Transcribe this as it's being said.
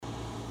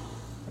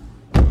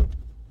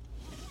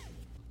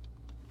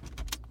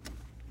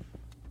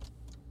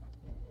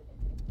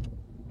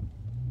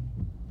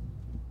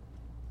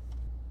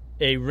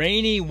A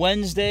rainy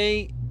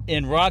Wednesday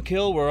in Rock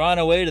Hill. We're on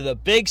our way to the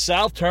Big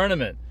South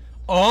Tournament.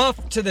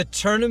 Off to the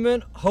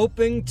tournament,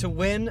 hoping to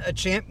win a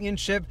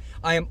championship.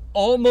 I am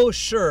almost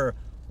sure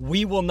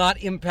we will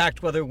not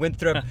impact whether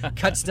Winthrop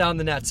cuts down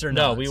the nets or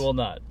not. No, we will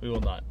not. We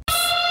will not.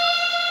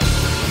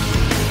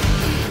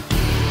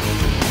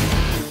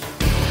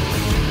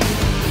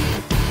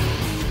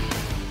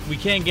 We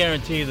can't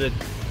guarantee that,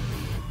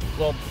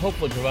 well,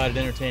 hopefully provide an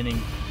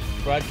entertaining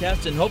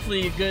broadcast and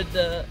hopefully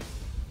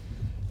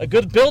a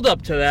good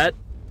build-up to that,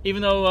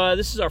 even though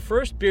this is our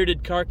first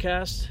bearded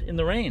CarCast in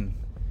the rain.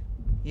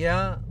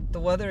 Yeah, the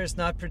weather is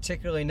not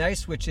particularly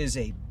nice, which is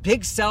a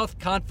Big South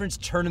Conference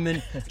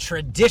tournament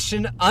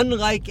tradition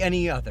unlike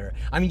any other.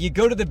 I mean, you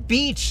go to the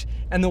beach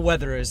and the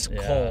weather is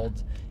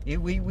cold.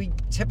 We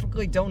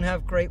typically don't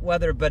have great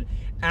weather, but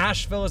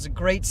Asheville is a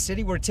great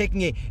city. We're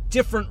taking a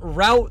different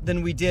route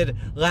than we did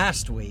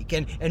last week.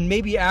 And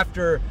maybe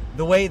after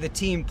the way the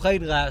team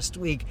played last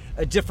week,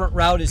 a different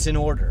route is in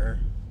order.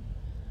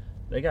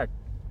 They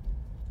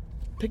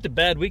picked a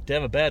bad week to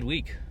have a bad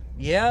week.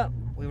 Yeah,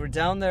 we were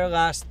down there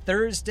last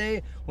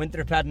Thursday.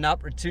 Winthrop had an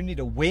opportunity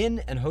to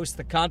win and host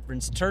the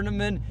conference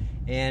tournament,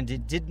 and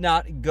it did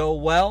not go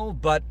well.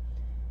 But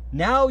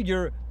now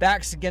your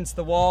back's against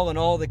the wall and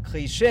all the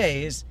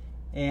cliches,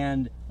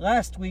 and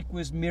last week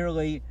was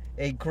merely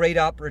a great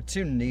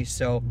opportunity.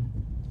 So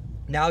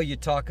now you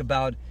talk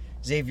about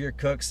Xavier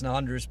Cooks and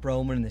Anders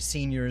Broman and the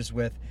seniors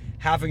with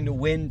having to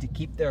win to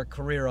keep their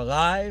career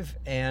alive,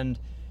 and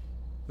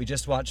we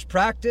just watched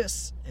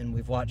practice, and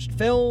we've watched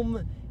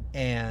film,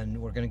 and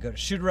we're going to go to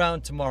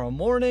shoot-around tomorrow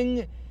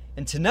morning.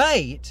 And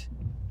tonight,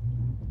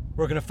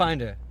 we're going to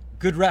find a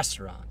good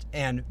restaurant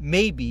and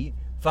maybe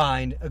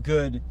find a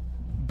good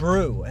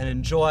brew and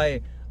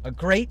enjoy a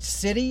great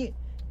city,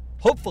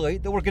 hopefully,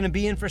 that we're going to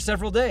be in for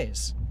several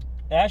days.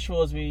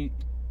 Asheville, as we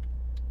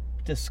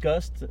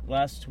discussed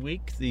last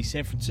week, the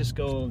San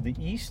Francisco of the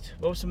East.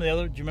 What was some of the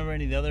other, do you remember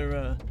any of the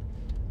other,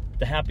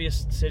 the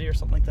happiest city or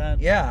something like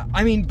that? Yeah,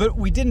 I mean, but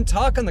we didn't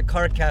talk on the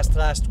CarCast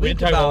last week. We didn't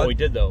talk about what we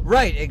did, though.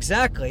 Right,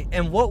 exactly.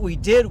 And what we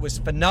did was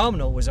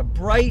phenomenal. It was a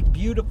bright,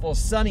 beautiful,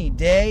 sunny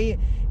day,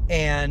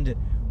 and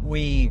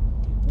we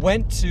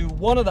went to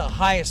one of the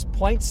highest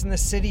points in the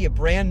city, a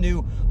brand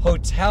new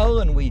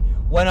hotel, and we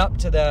went up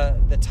to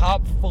the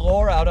top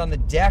floor out on the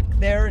deck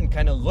there and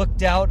kind of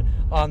looked out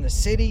on the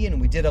city, and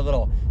we did a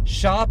little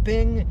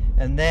shopping,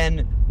 and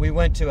then we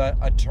went to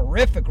a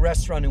terrific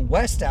restaurant in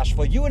West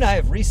Asheville. You and I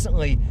have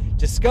recently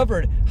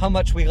discovered how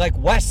much we like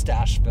West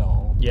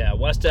Asheville. Yeah,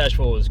 West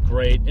Asheville was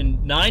great.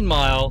 And 9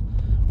 Mile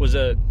was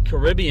a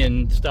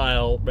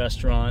Caribbean-style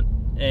restaurant,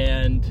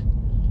 and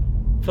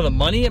for the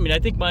money, I mean, I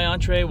think my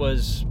entree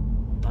was,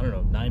 I don't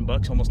know,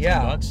 $9, almost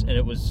 $10, and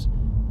it was,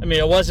 I mean,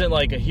 it wasn't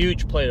like a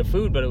huge plate of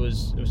food, but it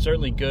was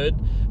certainly good,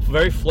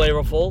 very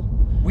flavorful.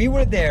 We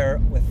were there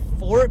with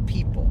 4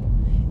 people,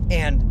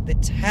 and the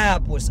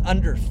tab was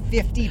under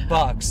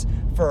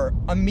 $50 for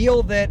a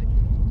meal that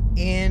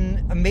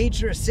in a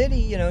major city,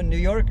 you know, New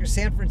York or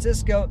San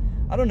Francisco,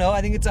 I don't know, I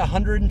think it's a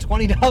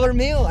 $120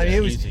 meal. I mean,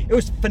 it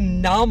was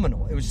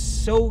phenomenal. It was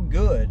so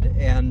good,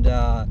 and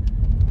I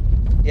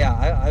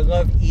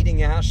love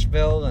eating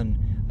Asheville, and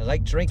I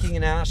like drinking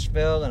in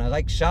Asheville, and I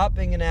like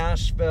shopping in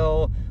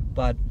Asheville,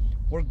 but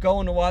we're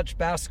going to watch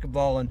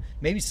basketball, and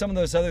maybe some of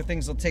those other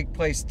things will take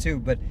place too,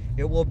 but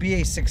it will be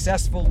a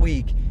successful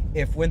week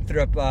if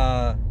Winthrop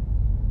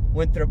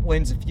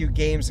wins a few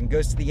games and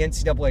goes to the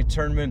NCAA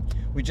tournament.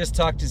 We just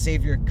talked to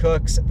Xavier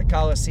Cooks at the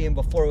Coliseum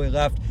before we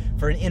left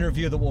for an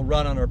interview that we'll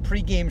run on our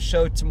pregame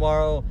show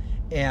tomorrow,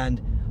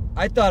 and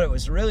I thought it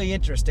was really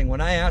interesting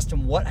when I asked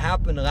him what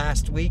happened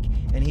last week,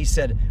 and he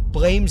said,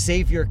 blame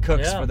Xavier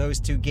Cooks for those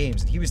 2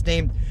 games. He was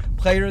named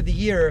Player of the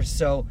Year,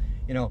 so,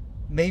 you know,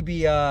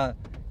 maybe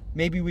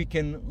we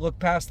can look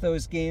past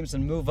those games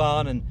and move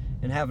on and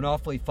have an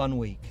awfully fun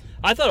week.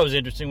 I thought it was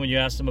interesting when you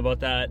asked him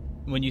about that,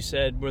 when you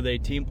said, were they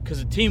team,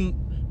 because the team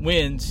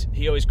wins,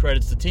 he always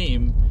credits the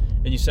team,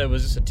 and you said,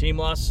 was this a team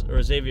loss or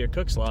a Xavier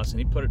Cooks loss? And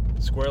he put it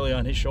squarely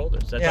on his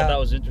shoulders. I thought that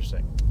was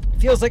interesting.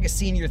 Feels like a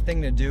senior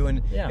thing to do,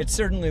 and it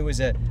certainly was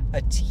a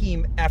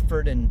team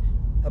effort, and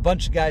a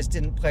bunch of guys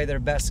didn't play their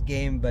best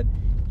game, but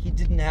he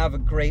didn't have a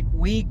great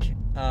week,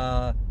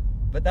 but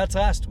that's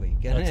last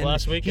week. That's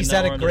last week. He's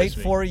had a great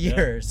 4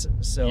 years.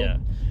 So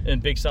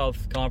and Big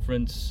South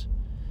Conference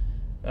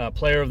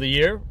Player of the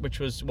Year, which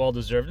was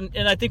well-deserved.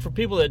 And I think for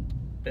people that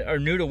are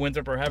new to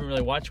Winthrop or haven't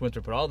really watched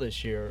Winthrop at all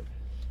this year,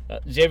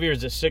 Xavier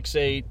is a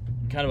 6'8",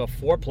 kind of a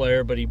 4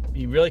 player, but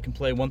he really can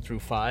play 1 through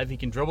 5. He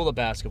can dribble the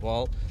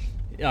basketball.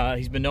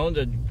 He's been known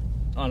to,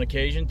 on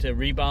occasion, to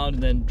rebound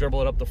and then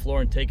dribble it up the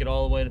floor and take it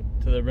all the way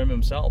to the rim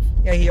himself.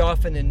 Yeah, he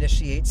often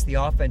initiates the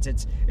offense.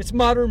 It's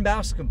modern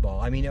basketball.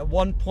 I mean, at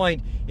one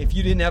point, if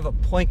you didn't have a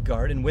point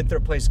guard, and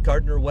Winthrop plays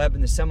Gardner-Webb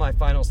in the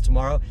semifinals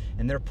tomorrow,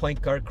 and their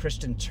point guard,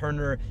 Christian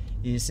Turner,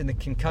 is in the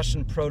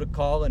concussion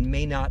protocol and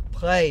may not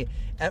play.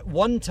 At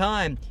one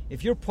time,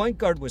 if your point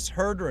guard was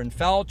hurt or in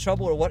foul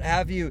trouble or what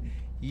have you,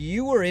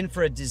 you were in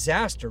for a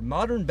disaster.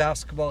 Modern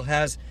basketball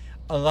has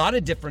a lot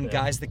of different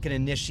guys that can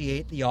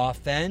initiate the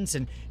offense,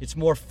 and it's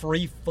more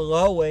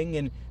free-flowing,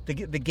 and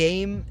the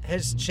game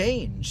has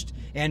changed.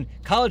 And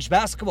college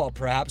basketball,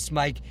 perhaps,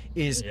 Mike,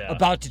 is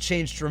about to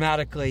change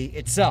dramatically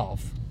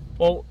itself.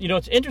 Well,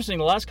 it's interesting.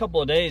 The last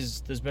couple of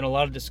days, there's been a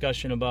lot of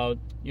discussion about,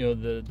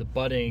 the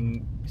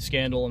budding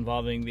scandal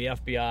involving the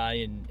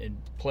FBI and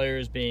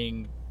players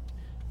being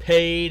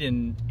paid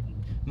and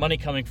money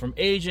coming from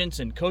agents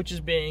and coaches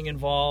being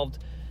involved.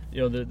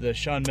 The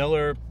Sean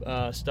Miller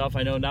stuff.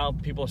 I know now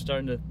people are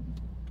starting to,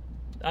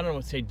 I don't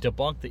know, say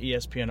debunk the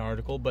ESPN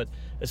article, but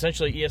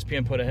essentially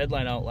ESPN put a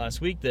headline out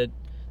last week that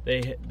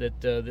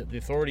the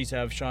authorities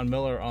have Sean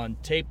Miller on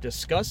tape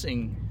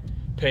discussing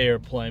payer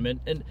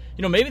employment. And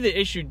maybe the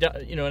issue,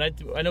 and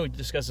I know we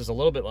discussed this a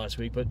little bit last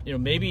week, but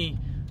maybe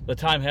the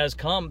time has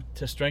come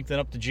to strengthen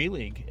up the G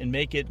League and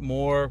make it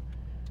more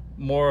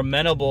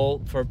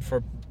amenable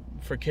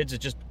for kids that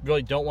just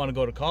really don't want to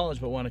go to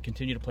college but want to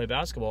continue to play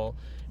basketball.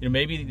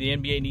 Maybe the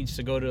NBA needs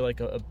to go to like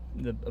a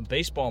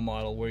baseball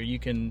model where you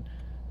can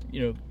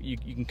you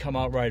can come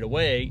out right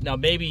away. Now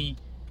maybe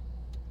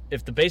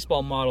if the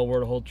baseball model were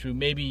to hold true,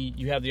 maybe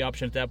you have the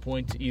option at that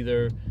point to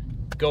either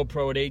go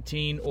pro at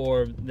 18,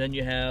 or then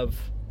you have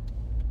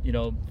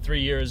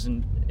 3 years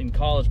in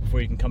college before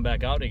you can come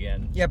back out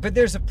again. Yeah, but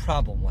there's a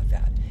problem with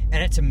that,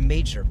 and it's a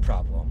major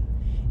problem.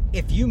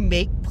 If you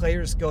make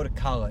players go to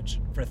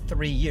college for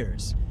 3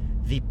 years,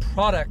 the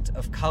product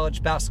of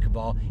college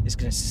basketball is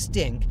going to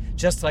stink,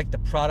 just like the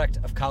product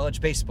of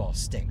college baseball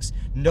stinks.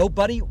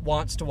 Nobody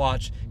wants to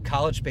watch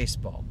college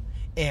baseball,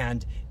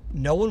 and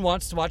no one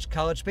wants to watch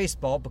college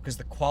baseball because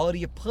the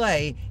quality of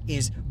play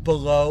is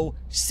below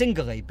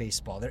single-A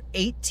baseball. There are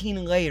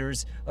 18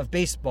 layers of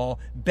baseball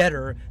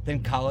better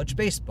than college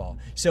baseball.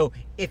 So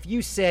if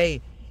you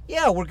say,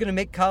 yeah, we're going to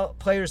make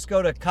players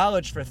go to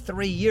college for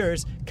 3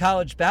 years,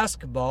 college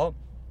basketball,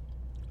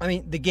 I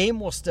mean, the game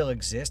will still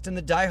exist and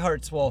the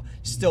diehards will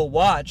still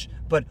watch,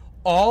 but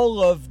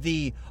all of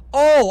the,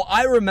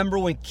 I remember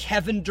when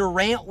Kevin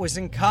Durant was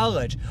in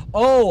college.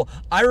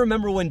 I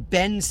remember when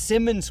Ben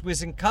Simmons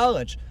was in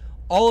college.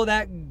 All of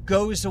that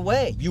goes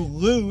away. You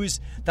lose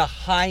the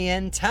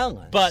high-end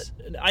talent. But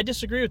I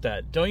disagree with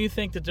that. Don't you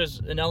think that there's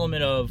an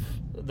element of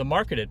the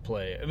marketed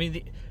play? I mean,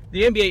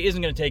 the NBA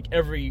isn't going to take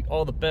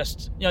all the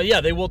best.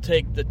 They will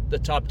take the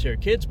top-tier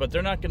kids, but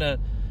they're not going to.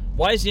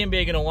 Why is the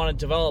NBA going to want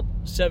to develop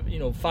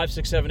 5,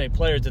 6, 7, 8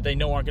 players that they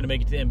know aren't going to make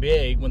it to the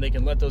NBA when they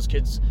can let those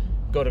kids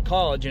go to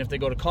college? And if they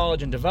go to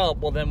college and develop,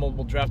 well, then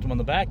we'll draft them on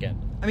the back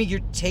end. I mean,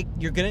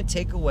 you're going to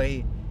take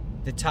away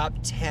the top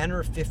 10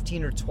 or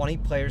 15 or 20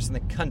 players in the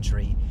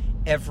country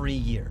every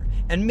year.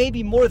 And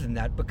maybe more than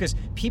that, because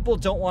people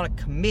don't want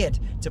to commit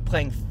to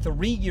playing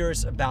 3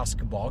 years of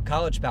basketball,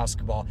 college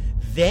basketball,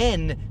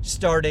 then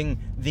starting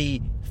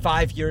the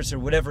 5 years or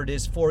whatever it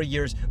is, 4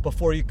 years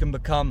before you can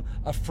become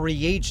a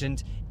free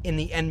agent in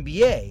the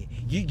NBA.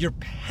 You're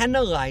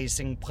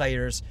penalizing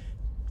players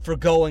for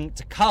going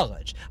to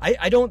college.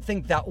 I don't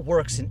think that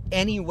works in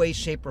any way,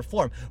 shape, or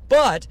form.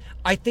 But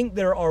I think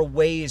there are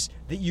ways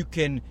that you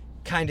can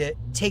kind of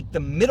take the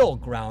middle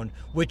ground,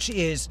 which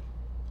is,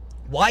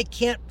 why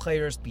can't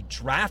players be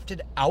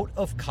drafted out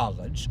of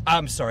college?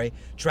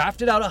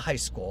 Drafted out of high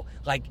school,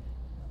 like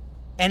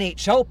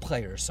NHL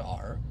players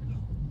are,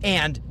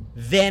 and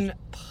then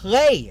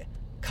play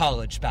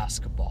college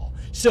basketball?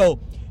 So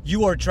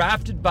you are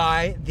drafted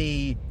by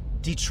the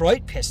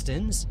Detroit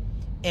Pistons,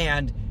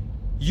 and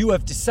you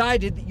have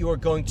decided that you are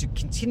going to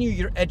continue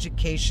your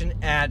education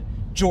at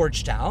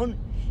Georgetown,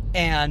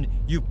 and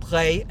you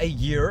play a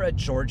year at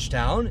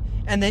Georgetown,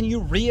 and then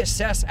you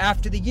reassess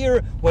after the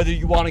year whether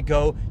you want to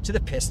go to the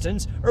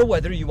Pistons or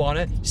whether you want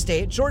to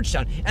stay at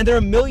Georgetown. And there are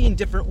a million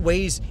different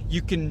ways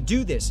you can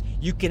do this.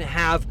 You can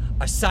have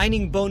a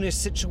signing bonus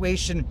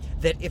situation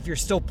that, if you're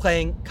still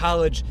playing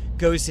college,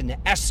 goes into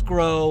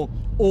escrow,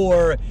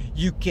 or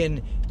you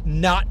can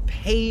not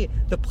pay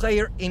the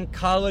player in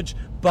college,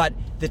 but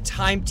the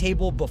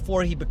timetable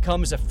before he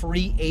becomes a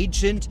free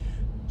agent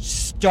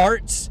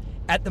starts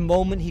at the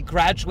moment he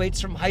graduates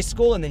from high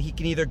school, and then he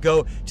can either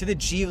go to the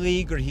G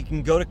League, or he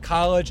can go to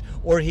college,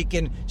 or he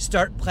can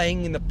start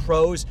playing in the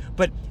pros.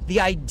 But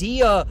the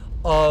idea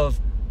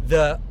of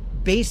the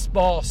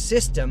baseball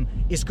system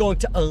is going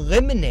to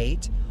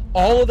eliminate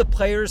all of the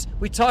players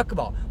we talk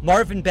about.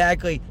 Marvin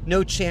Bagley,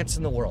 no chance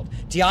in the world.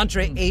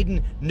 DeAndre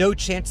Ayton, no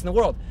chance in the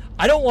world.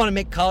 I don't want to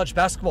make college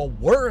basketball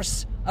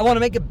worse. I want to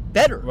make it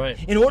better.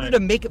 Right. In order to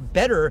make it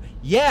better,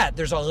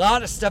 there's a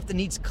lot of stuff that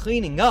needs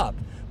cleaning up.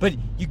 But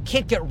you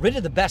can't get rid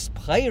of the best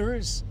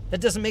players.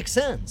 That doesn't make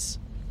sense.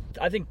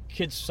 I think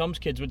some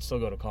kids would still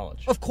go to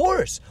college. Of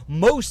course.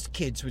 Most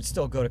kids would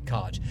still go to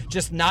college.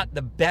 Just not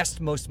the best,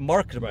 most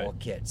marketable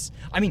kids.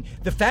 I mean,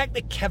 the fact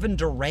that Kevin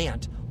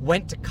Durant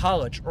went to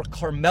college, or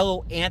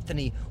Carmelo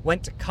Anthony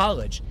went to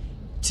college,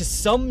 to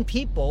some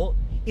people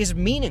is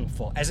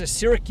meaningful. As a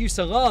Syracuse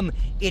alum,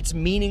 it's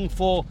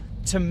meaningful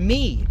to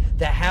me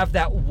to have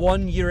that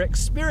 1 year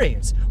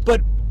experience.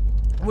 But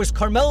was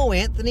Carmelo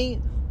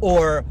Anthony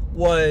or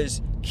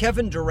was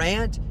Kevin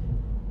Durant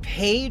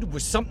paid?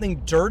 Was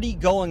something dirty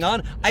going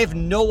on? I have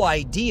no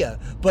idea,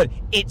 but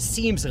it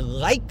seems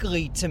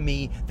likely to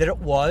me that it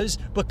was,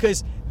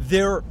 because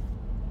they're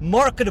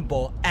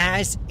marketable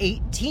as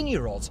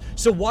 18-year-olds.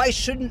 So why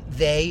shouldn't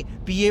they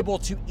be able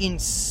to, in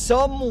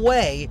some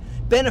way,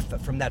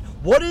 benefit from that?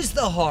 What is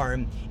the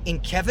harm in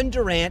Kevin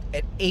Durant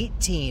at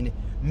 18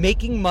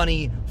 making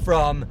money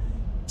from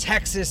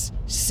Texas,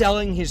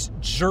 selling his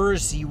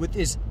jersey with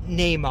his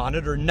name on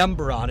it or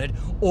number on it,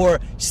 or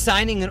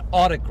signing an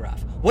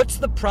autograph? What's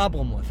the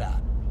problem with that?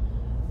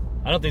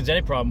 I don't think there's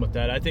any problem with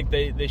that. I think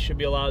they should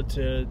be allowed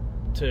to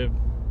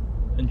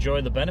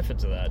enjoy the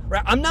benefits of that.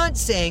 Right. I'm not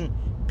saying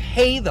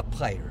pay the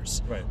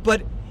players, right,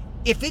 but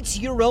if it's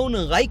your own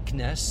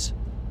likeness,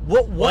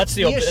 what's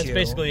the issue? That's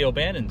basically the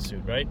O'Bannon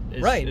suit, right?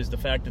 Right. Is the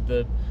fact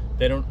that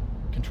they don't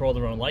control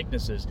their own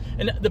likenesses.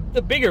 And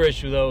the bigger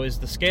issue, though, is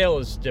the scale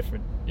is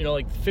different. You know,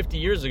 like 50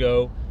 years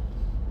ago,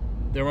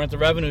 there weren't the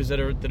revenues that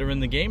are in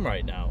the game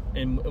right now.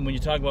 And when you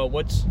talk about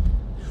what's...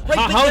 Right,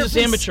 how is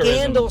this amateurism?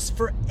 Scandals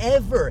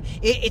forever.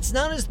 It's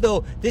not as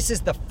though this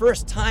is the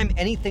first time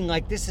anything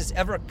like this has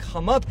ever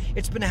come up.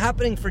 It's been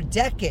happening for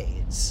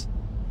decades.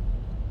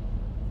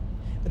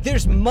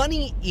 There's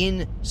money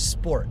in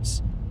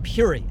sports,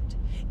 period.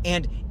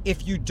 And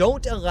if you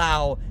don't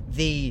allow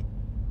the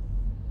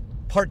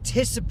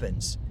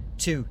participants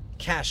to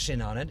cash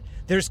in on it,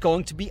 there's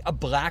going to be a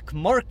black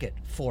market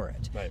for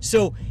it. Right.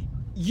 So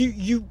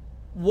you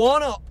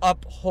want to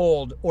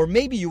uphold, or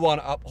maybe you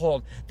want to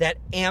uphold, that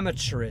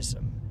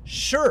amateurism.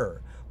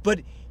 Sure,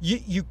 but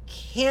you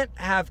can't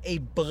have a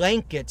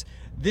blanket,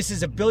 this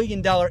is $1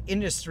 billion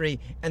industry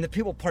and the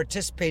people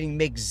participating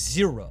make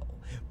zero.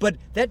 But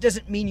that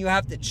doesn't mean you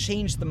have to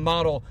change the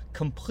model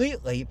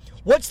completely.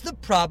 What's the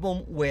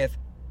problem with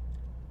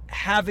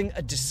having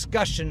a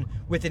discussion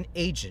with an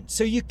agent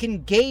so you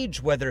can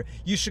gauge whether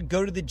you should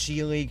go to the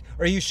G League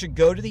or you should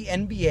go to the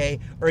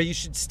NBA or you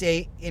should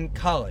stay in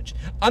college?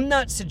 I'm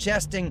not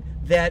suggesting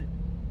that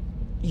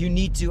you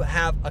need to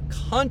have a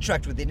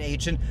contract with an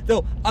agent,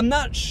 though I'm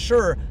not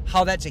sure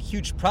how that's a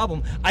huge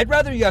problem. I'd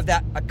rather you have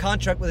a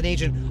contract with an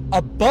agent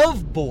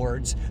above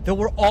boards that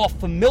we're all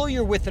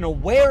familiar with and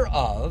aware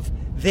of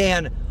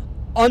than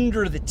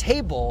under the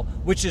table,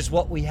 which is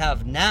what we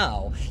have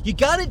now. You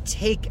got to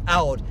take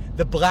out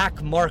the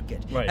black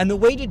market. Right. And the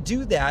way to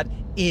do that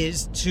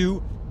is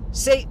to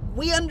say,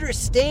 we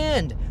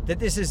understand that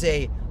this is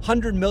a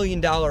 $100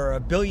 million or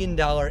 $1 billion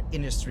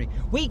industry.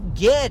 We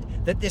get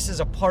that this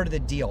is a part of the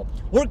deal.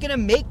 We're going to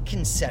make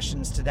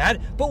concessions to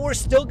that, but we're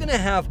still going to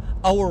have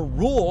our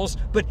rules.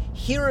 But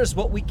here is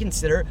what we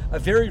consider a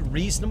very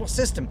reasonable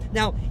system.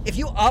 Now, if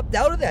you opt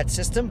out of that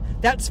system,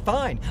 that's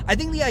fine. I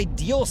think the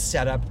ideal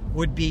setup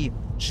would be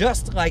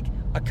just like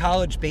a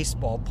college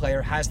baseball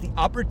player has the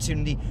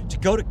opportunity to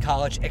go to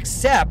college,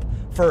 except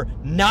for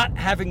not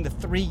having the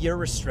 3-year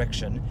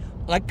restriction,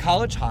 like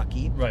college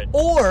hockey. Right.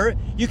 Or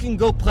you can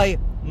go play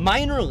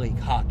minor league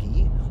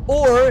hockey,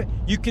 or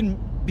you can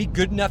be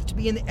good enough to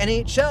be in the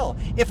NHL.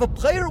 If a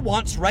player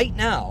wants right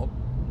now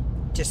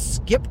to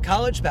skip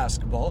college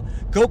basketball,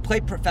 go play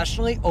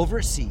professionally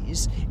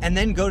overseas, and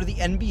then go to the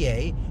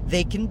NBA,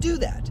 they can do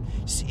that.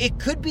 It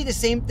could be the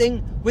same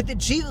thing with the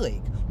G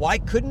League. Why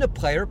couldn't a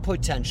player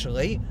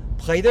potentially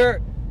play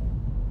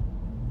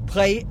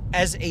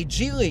as a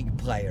G League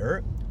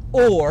player,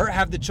 or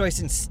have the choice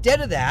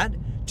instead of that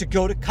to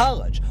go to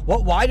college?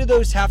 Why do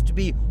those have to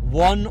be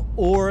one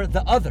or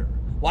the other?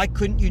 Why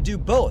couldn't you do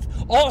both?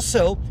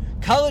 Also,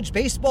 college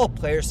baseball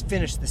players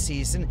finish the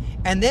season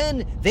and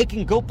then they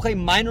can go play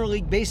minor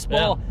league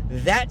baseball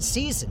that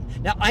season.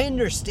 Now, I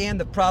understand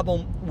the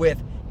problem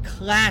with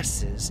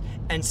classes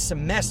and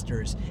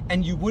semesters,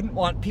 and you wouldn't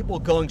want people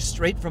going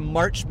straight from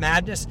March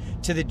Madness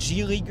to the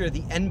G League or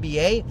the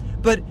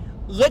NBA, but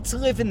let's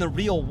live in the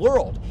real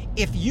world.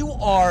 If you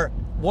are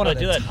one of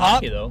the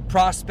top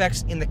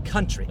prospects in the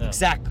country,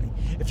 exactly.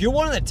 If you're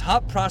one of the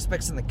top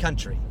prospects in the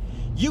country,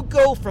 you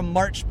go from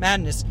March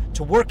Madness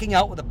to working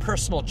out with a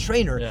personal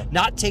trainer,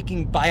 not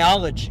taking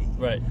biology.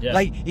 Right. Yeah.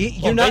 Like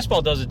you're not.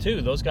 Baseball does it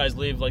too. Those guys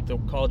leave like the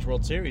College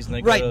World Series and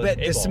they go to but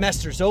A-ball. The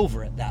semester's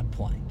over at that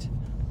point.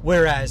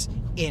 Whereas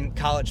in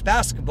college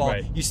basketball,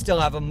 you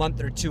still have a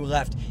month or two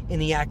left in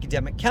the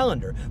academic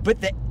calendar. But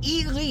the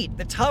elite,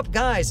 the top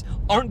guys,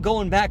 aren't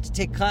going back to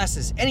take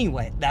classes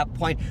anyway at that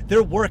point.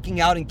 They're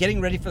working out and getting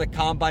ready for the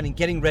combine and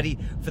getting ready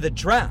for the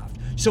draft.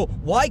 So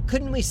why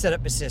couldn't we set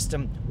up a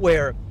system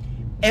where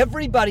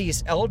everybody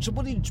is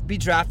eligible to be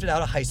drafted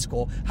out of high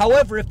school?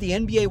 However, if the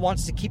NBA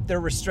wants to keep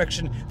their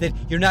restriction that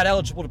you're not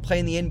eligible to play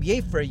in the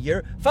NBA for a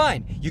year,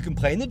 fine. You can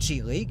play in the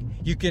G League.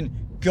 You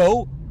can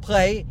go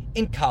play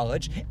in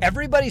college.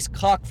 Everybody's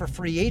clock for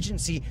free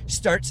agency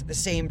starts at the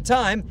same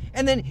time,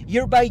 and then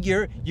year by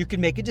year you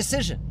can make a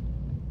decision.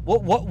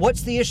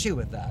 What's the issue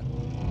with that?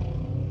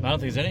 I don't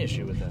think there's any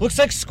issue with that. Looks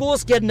like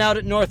school's getting out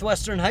at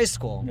Northwestern High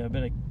School. Yeah, I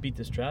better beat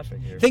this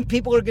traffic here. Think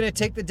people are going to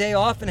take the day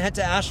off and head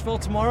to Asheville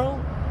tomorrow?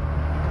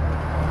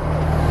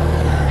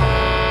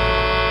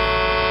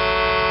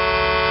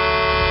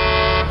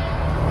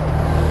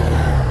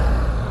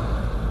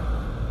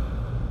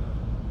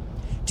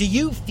 Do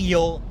you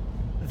feel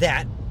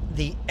that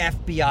the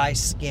FBI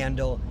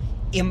scandal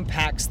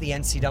impacts the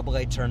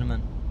NCAA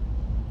tournament?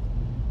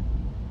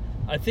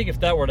 I think if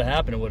that were to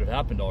happen, it would have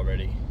happened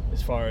already.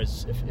 As far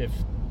as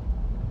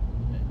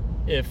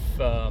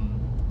if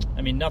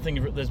I mean,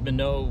 nothing. There's been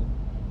no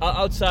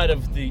outside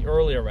of the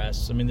early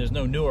arrests. I mean, there's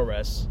no new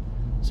arrests,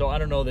 so I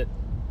don't know that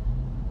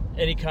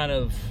any kind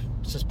of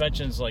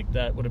suspensions like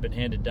that would have been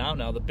handed down.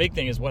 Now, the big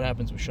thing is what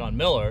happens with Sean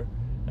Miller.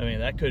 I mean,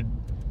 that could,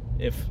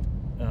 if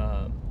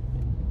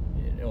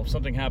if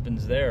something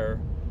happens there,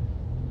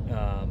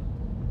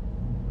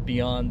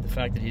 beyond the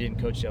fact that he didn't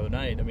coach the other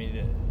night. I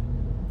mean.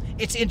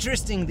 It's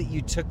interesting that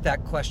you took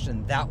that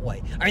question that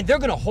way. I mean, they're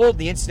going to hold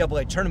the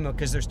NCAA tournament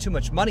because there's too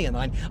much money on the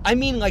line. I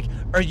mean, like,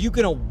 are you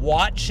going to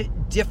watch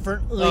it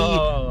differently?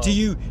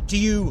 Do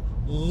you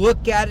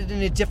look at it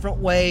in a different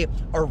way?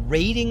 Are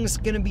ratings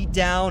going to be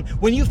down?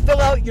 When you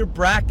fill out your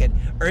bracket,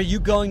 are you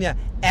going to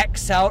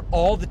X out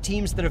all the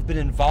teams that have been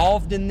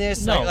involved in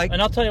this? No,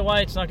 and I'll tell you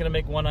why it's not going to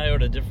make one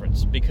iota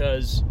difference.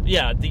 Because,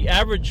 yeah,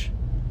 let's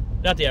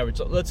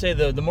say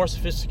the more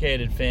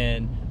sophisticated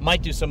fan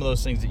might do some of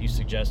those things that you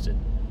suggested.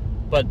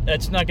 But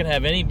it's not going to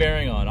have any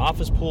bearing on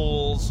office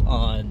pools,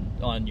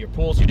 on your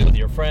pools you do with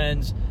your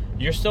friends.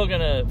 You're still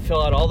going to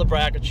fill out all the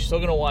brackets. You're still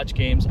going to watch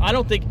games. I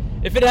don't think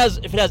if it has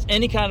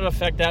any kind of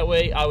effect that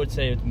way, I would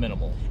say it's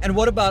minimal. And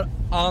what about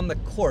on the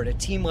court? A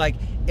team like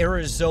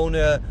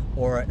Arizona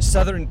or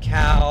Southern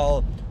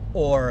Cal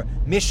or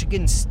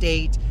Michigan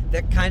State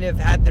that kind of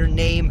had their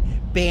name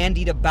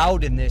bandied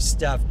about in this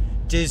stuff.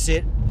 Does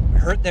it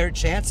hurt their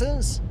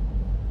chances?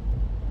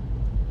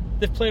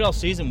 They've played all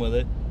season with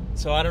it,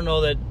 so I don't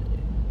know that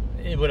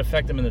it would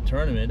affect them in the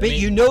tournament. But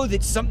you know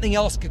that something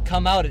else could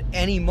come out at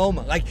any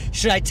moment. Like,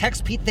 should I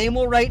text Pete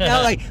Thamel right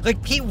now?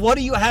 like Pete, what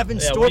do you have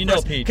in store for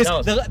us?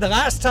 Because the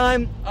last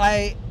time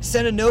I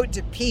sent a note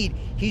to Pete,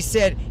 he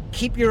said,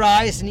 keep your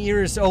eyes and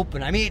ears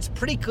open. I mean, it's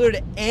pretty clear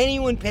to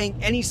anyone paying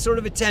any sort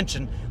of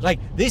attention,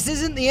 like, this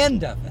isn't the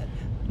end of it.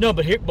 No,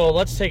 but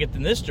let's take it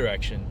in this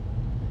direction.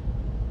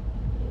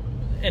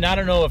 And I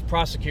don't know if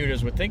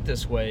prosecutors would think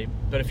this way,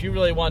 but if you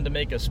really wanted to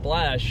make a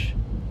splash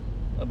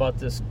about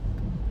this,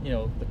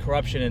 the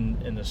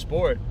corruption in the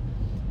sport,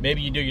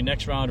 maybe you do your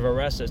next round of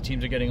arrests as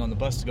teams are getting on the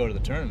bus to go to the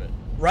tournament.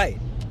 Right.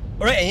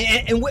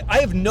 And I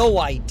have no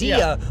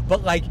idea,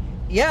 but I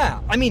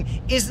mean,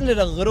 isn't it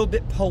a little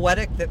bit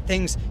poetic that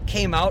things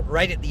came out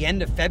right at the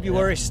end of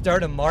February,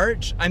 start of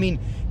March? I mean,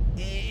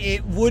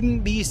 it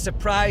wouldn't be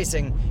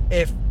surprising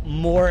if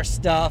more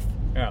stuff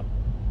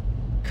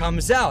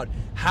comes out.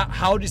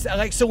 How does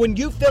that, so when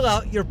you fill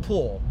out your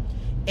pool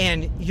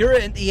and you're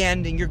at the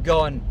end and you're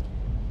going,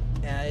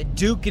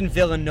 Duke and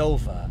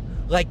Villanova,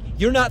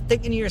 you're not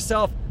thinking to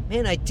yourself,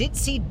 man, I did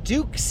see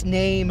Duke's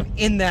name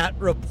in that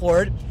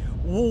report.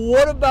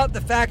 What about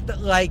the fact that,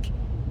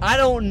 I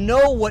don't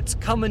know what's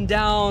coming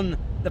down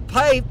the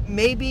pipe?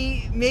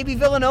 Maybe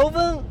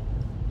Villanova?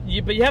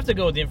 But you have to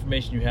go with the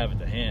information you have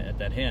at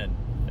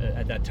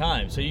that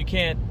time. So you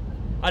can't,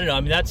 I don't know,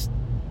 I mean,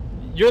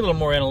 you're a little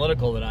more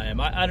analytical than I am.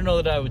 I don't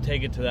know that I would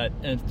take it to that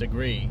nth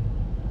degree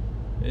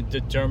in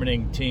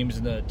determining teams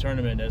in the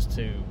tournament as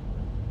to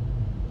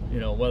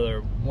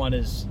whether one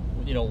is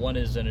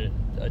an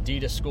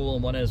Adidas school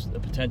and one has the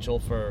potential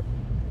for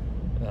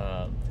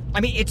I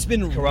mean, it's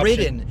been corruption.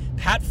 written.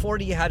 Pat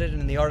Forty had it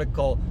in the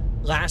article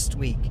last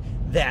week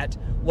that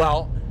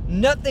while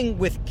nothing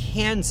with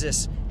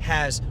Kansas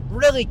has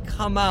really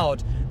come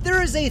out,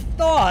 there is a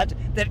thought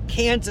that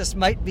Kansas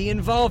might be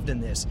involved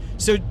in this.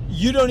 So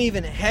you don't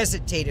even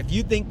hesitate if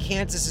you think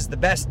Kansas is the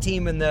best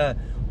team in the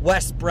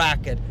West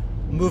bracket,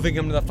 moving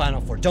them to the Final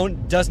Four.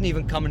 Doesn't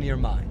even come into your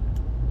mind.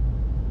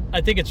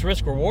 I think it's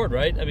risk reward,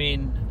 right? I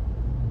mean,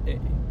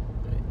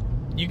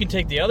 you can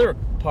take the other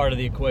part of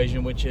the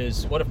equation, which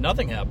is what if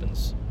nothing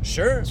happens?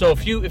 Sure. So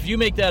if you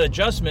make that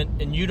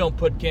adjustment and you don't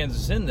put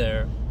Kansas in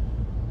there,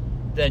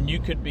 then you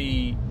could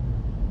be,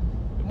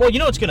 well,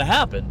 what's going to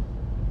happen.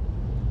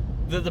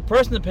 The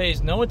person that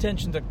pays no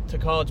attention to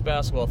college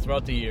basketball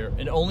throughout the year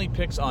and only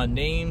picks on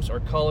names or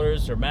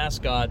colors or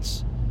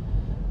mascots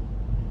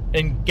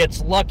and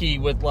gets lucky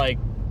with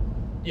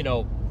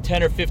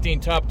 10 or 15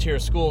 top-tier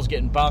schools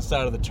getting bounced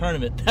out of the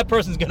tournament, that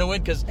person's going to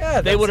win because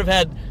they would have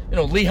had,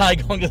 Lehigh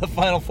going to the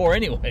Final Four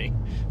anyway.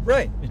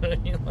 Right. You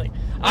know what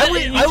I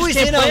mean? I was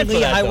in on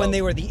Lehigh when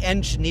they were the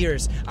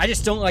Engineers. I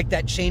just don't like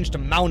that change to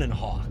Mountain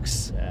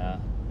Hawks. Yeah.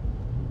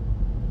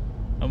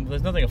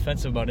 There's nothing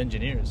offensive about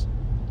Engineers.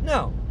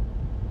 No.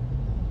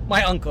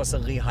 My uncle's a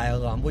Lehigh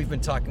alum. We've been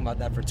talking about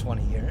that for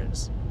 20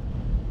 years.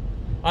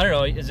 I don't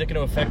know. Is it going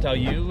to affect how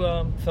you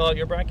fill out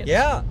your bracket?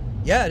 Yeah,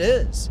 it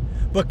is.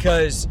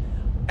 Because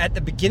at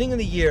the beginning of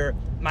the year,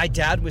 my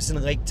dad was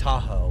in Lake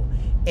Tahoe,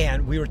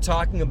 and we were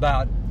talking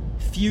about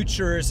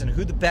futures and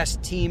who the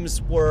best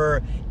teams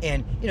were,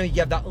 and you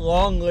have that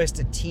long list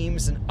of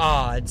teams and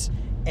odds,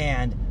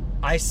 and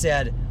I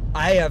said,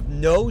 I have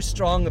no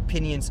strong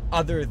opinions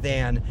other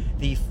than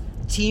the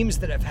teams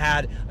that have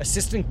had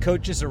assistant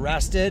coaches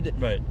arrested.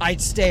 Right. I'd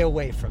stay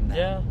away from them.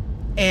 Yeah.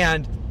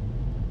 And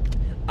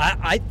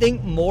I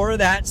think more of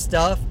that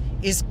stuff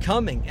is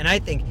coming. And I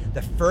think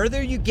the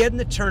further you get in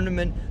the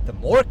tournament, the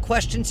more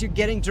questions you're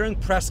getting during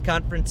press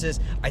conferences.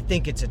 I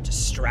think it's a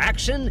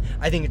distraction.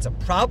 I think it's a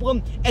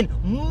problem. And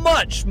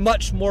much,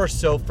 much more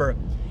so for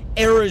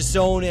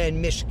Arizona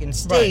and Michigan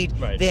State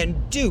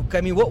than Duke.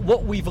 I mean,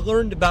 what we've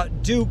learned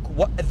about Duke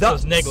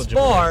thus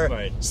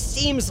far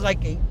seems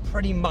like a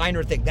pretty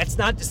minor thing. That's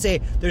not to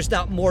say there's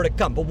not more to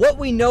come. But what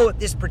we know at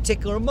this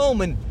particular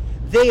moment,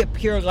 they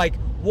appear like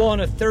one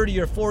of 30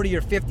 or 40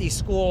 or 50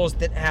 schools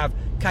that have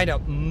kind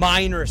of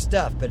minor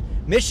stuff. But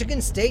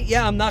Michigan State,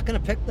 yeah, I'm not going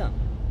to pick them.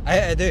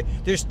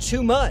 There's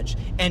too much.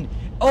 And,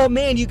 oh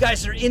man, you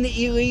guys are in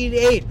the Elite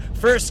Eight.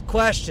 First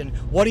question,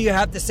 what do you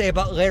have to say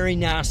about Larry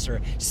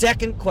Nassar?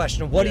 Second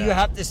question, what do you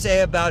have to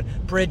say about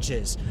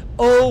Bridges?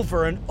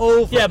 Over and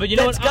over. Yeah, but you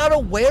know that's got to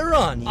wear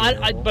on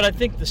you. But I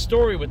think the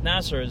story with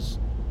Nassar is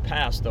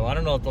past, though. I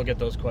don't know if they'll get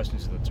those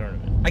questions in the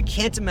tournament. I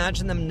can't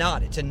imagine them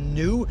not. It's a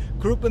new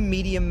group of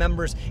media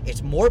members.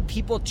 It's more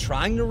people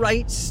trying to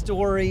write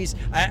stories.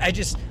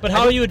 But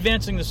how are you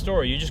advancing the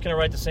story? You're just going to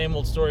write the same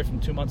old story from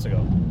 2 months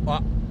ago.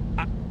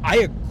 I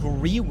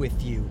agree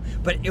with you,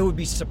 but it would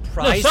be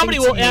surprising somebody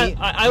to will,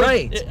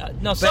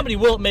 me. Somebody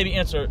will maybe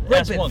ask one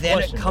question. But then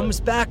it comes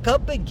back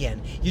up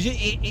again.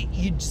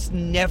 You just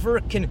never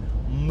can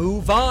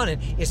move on.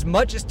 And as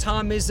much as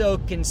Tom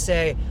Izzo can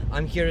say,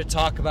 I'm here to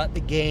talk about the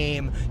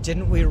game,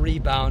 didn't we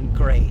rebound?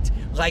 Great.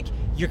 Like,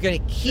 you're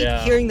going to keep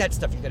hearing that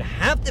stuff. You're going to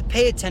have to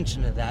pay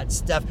attention to that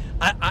stuff.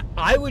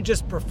 I would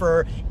just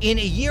prefer, in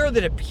a year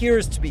that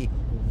appears to be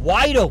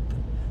wide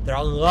open, there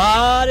are a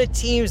lot of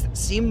teams that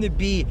seem to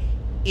be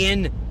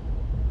in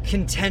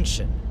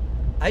contention.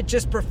 I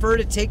just prefer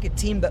to take a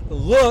team that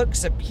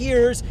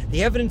appears,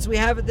 the evidence we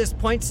have at this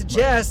point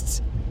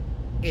suggests,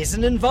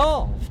 isn't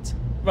involved.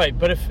 Right,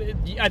 but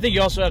I think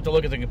you also have to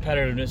look at the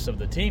competitiveness of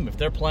the team. If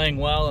they're playing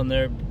well and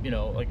they're,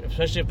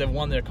 especially if they've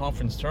won their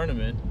conference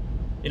tournament,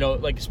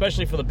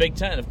 especially for the Big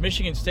Ten. If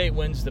Michigan State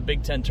wins the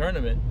Big Ten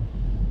tournament,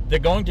 they're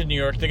going to New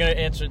York. They're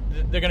going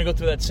to go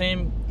through that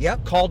same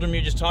cauldron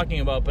you're just talking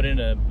about, but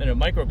in a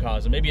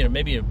microcosm, maybe in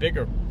a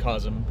bigger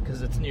cosm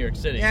because it's New York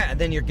City. Yeah, and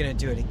then you're going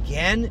to do it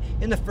again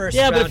in the first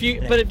round,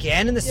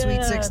 again in the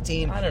Sweet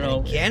 16, I don't know,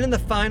 again in the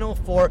Final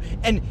Four,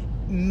 and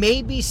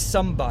maybe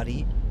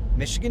somebody,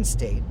 Michigan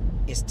State,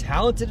 is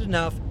talented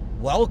enough,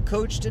 well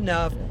coached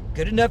enough,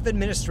 good enough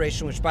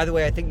administration, which, by the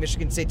way, I think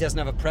Michigan State doesn't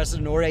have a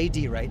president or AD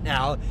right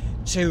now,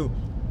 to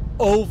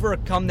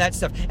overcome that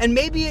stuff. And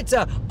maybe it's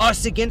a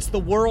us against the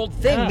world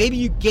thing. Yeah. Maybe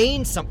you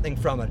gain something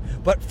from it.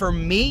 But for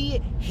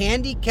me,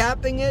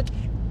 handicapping it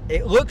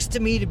looks to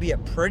me to be a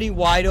pretty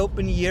wide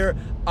open year.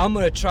 I'm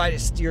going to try to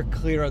steer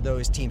clear of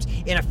those teams.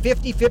 In a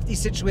 50-50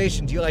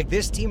 situation, do you like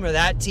this team or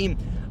that team?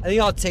 I think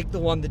I'll take the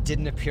one that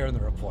didn't appear in the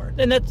report.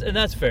 And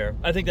that's fair.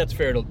 I think that's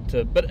fair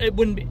to but it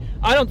wouldn't be,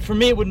 for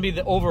me, it wouldn't be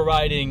the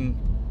overriding,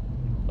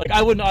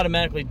 I wouldn't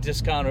automatically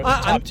discount a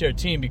top tier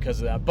team because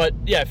of that. But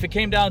yeah, if it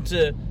came down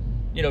to,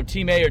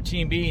 Team A or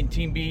Team B, and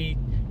Team B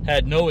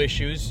had no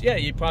issues, yeah,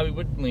 you probably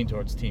would lean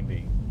towards Team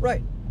B.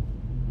 Right.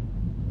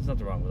 There's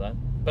nothing wrong with that.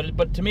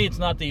 But to me, it's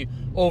not the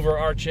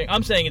overarching.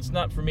 I'm saying it's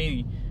not, for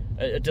me,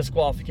 a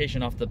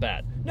disqualification off the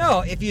bat.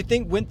 No, if you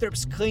think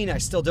Winthrop's clean, I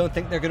still don't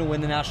think they're going to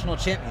win the national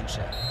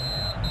championship.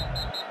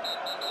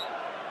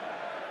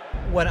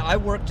 When I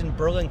worked in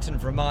Burlington,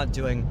 Vermont,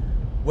 doing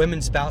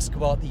women's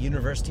basketball at the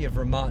University of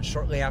Vermont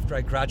shortly after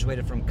I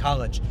graduated from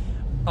college,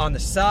 on the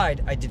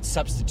side, I did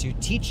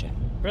substitute teaching.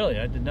 Really?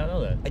 I did not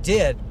know that. I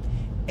did.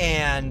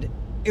 And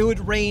it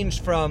would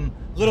range from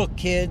little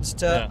kids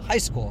to high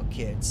school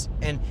kids.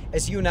 And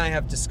as you and I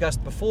have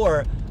discussed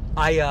before,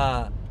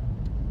 I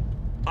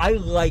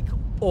like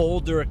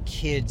older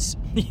kids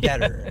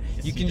better.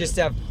 Yes, you can just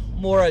have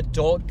more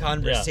adult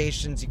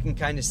conversations. You can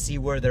kind of see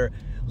where their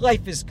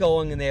life is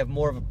going and they have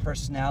more of a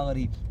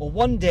personality. Well,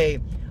 one day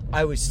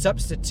I was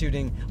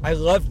substituting. I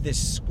loved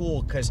this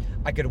school because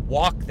I could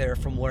walk there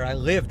from where I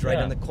lived, right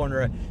on the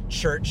corner of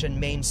Church and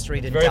Main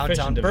Street in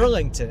downtown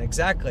Burlington.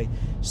 Exactly.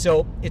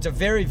 So it's a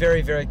very,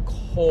 very, very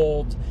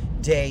cold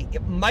day.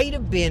 It might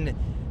have been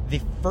the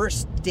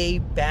first day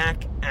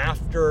back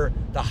after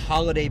the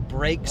holiday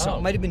break, so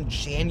it might have been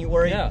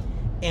January. Yeah.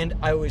 And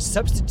I was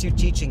substitute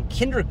teaching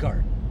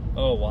kindergarten.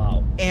 Oh,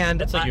 wow.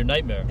 And that's like your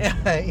nightmare.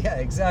 Yeah,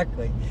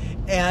 exactly.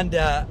 And,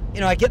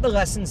 I get the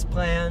lessons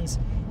plans,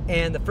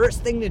 and the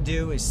first thing to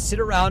do is sit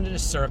around in a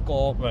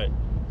circle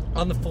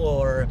on the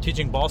floor.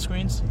 Teaching ball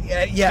screens?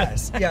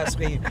 Yes.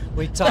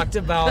 We talked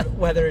about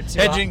whether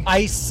to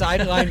ice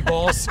sideline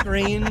ball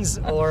screens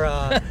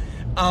or...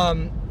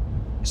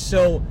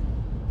 So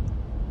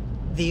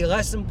the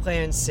lesson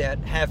plan said,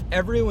 have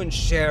everyone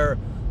share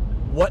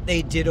what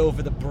they did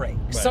over the break.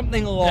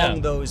 Something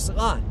along those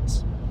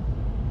lines.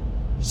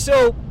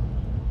 So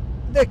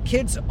the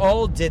kids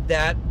all did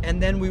that,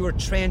 and then we were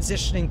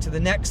transitioning to the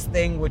next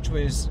thing, which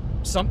was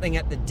something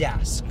at the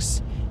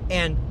desks.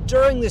 And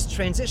during this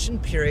transition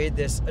period,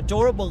 this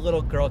adorable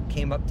little girl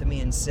came up to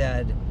me and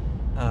said,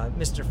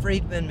 Mr.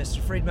 Friedman,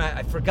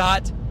 I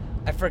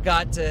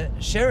forgot to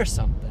share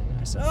something.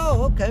 I said,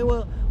 oh, okay,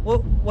 well,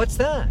 what's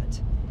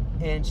that?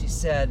 And she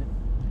said,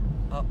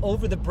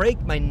 over the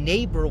break, my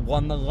neighbor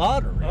won the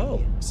lottery.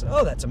 Oh. So,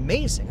 oh, that's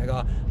amazing. I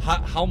go,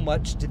 how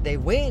much did they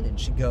win? And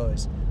she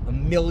goes,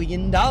 $1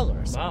 million.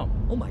 Wow.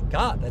 Oh my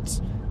God,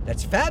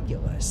 that's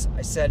fabulous.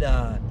 I said,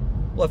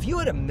 well, if you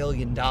had $1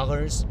 million,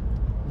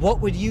 what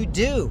would you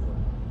do?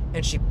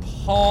 And she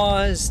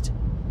paused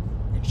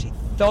and she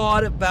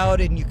thought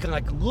about it, and you can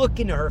like look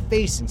into her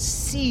face and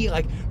see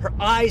like her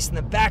eyes in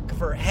the back of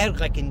her head,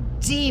 like in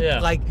deep,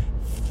 like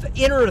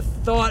inner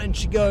thought. And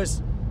she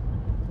goes,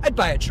 I'd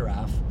buy a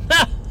giraffe.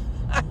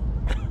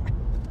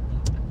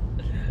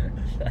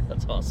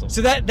 That's awesome.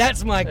 So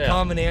that's my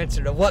common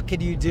answer to what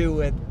could you do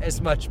with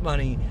as much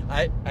money.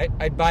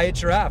 I'd buy a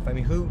giraffe. I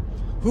mean, who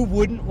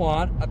wouldn't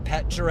want a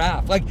pet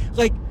giraffe? Like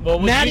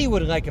Maddie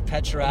would like a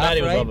pet giraffe,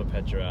 Maddie right? would love a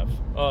pet giraffe.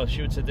 Oh,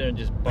 she would sit there and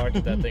just bark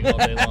at that thing all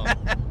day long.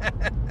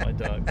 My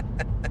dog.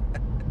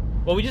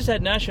 Well, we just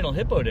had National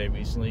Hippo Day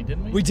recently,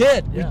 didn't we? We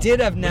did. Yeah. We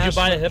did have Would you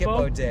National buy a hippo?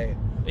 Hippo Day.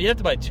 You have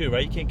to buy two,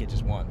 right? You can't get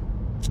just one.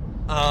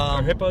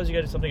 Are hippos, you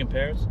got something in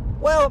pairs?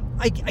 Well,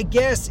 I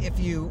guess if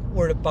you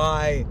were to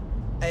buy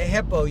a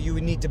hippo, you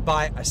would need to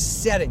buy a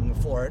setting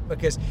for it,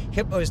 because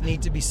hippos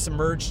need to be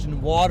submerged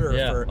in water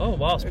for Oh,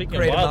 wow. Speaking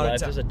of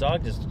wildlife, there's a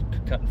dog just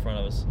cut in front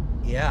of us.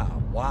 Yeah,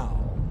 wow.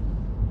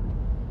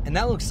 And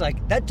that looks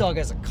like, that dog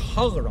has a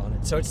color on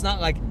it, so it's not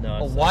like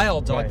a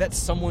wild dog. Right. That's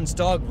someone's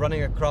dog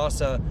running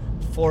across a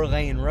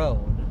 4-lane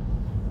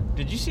road.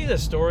 Did you see the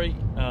story?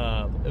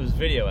 It was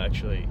video,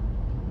 actually.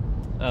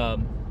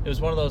 It was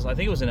one of those, I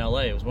think it was in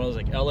L.A. It was one of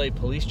those, like, L.A.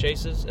 police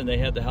chases, and they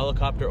had the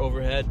helicopter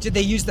overhead. Did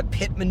they use the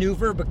pit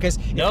maneuver? Because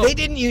No. if they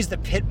didn't use the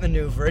pit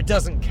maneuver, it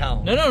doesn't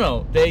count.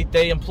 No.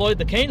 They employed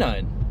the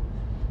canine.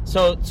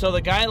 So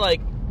the guy,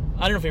 like,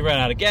 I don't know if he ran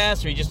out of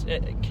gas or he just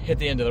hit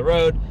the end of the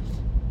road,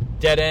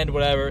 dead end,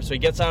 whatever. So he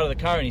gets out of the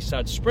car and he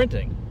starts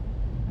sprinting.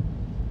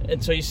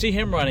 And so you see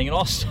him running, and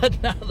all of a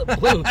sudden, out of the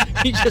blue,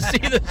 you just see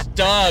this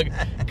dog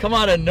come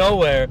out of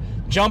nowhere,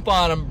 jump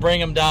on him,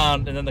 bring him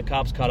down, and then the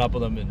cops caught up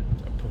with him and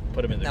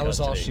put him in the custody. That was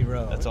all she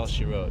wrote. That's all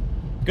she wrote.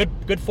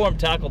 Good form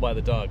tackle by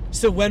the dog.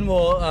 So when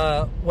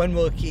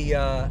will he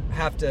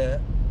have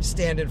to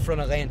stand in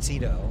front of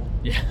Lancito?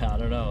 Yeah, I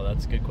don't know.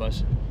 That's a good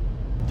question.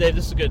 Dave,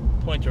 this is a good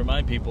point to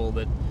remind people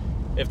that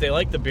if they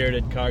like the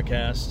Bearded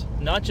Carcast,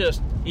 not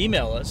just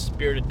email us,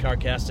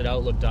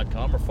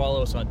 beardedcarcast@outlook.com, or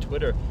follow us on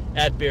Twitter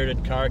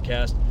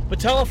 @beardedcarcast, but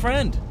tell a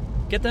friend.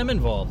 Get them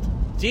involved.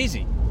 It's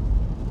easy.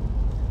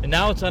 And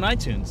now it's on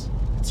iTunes.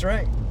 That's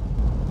right.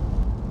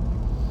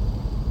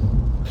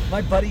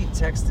 My buddy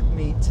texted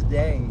me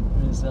today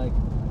and was like,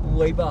 I'm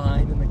way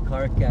behind in the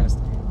CarCast.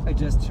 I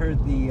just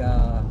heard the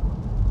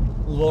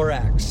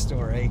Lorax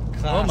story.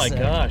 Classic. Oh my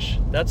gosh.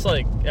 That's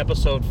like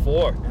episode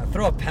 4. Now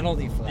throw a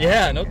penalty flag.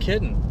 Yeah, no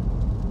kidding.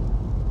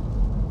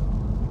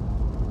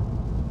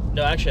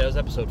 No, actually, that was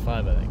episode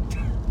 5, I think.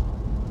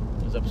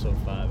 It was episode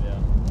 5, yeah.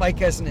 Mike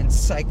has an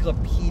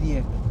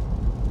encyclopedic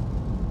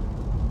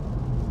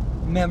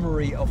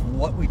memory of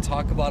what we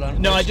talk about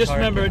on No, I which just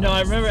remember. CarCast. No,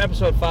 I remember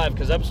episode 5,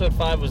 because episode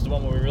 5 was the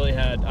one where we really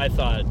had, I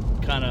thought,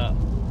 kind of,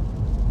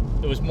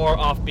 it was more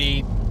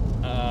offbeat,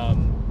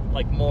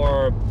 like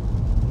more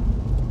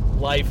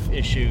life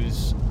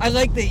issues. I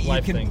like that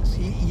life you can things.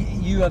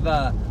 you have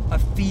a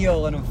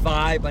feel and a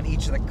vibe on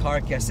each of the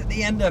CarCasts. At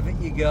the end of it,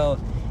 you go,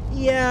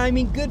 yeah, I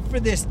mean, good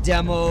for this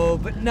demo,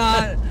 but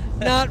not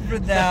for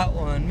that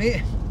one.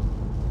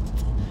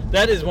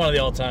 That is one of the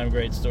all-time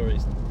great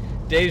stories.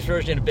 Dave's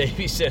version of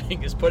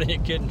babysitting is putting a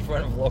kid in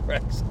front of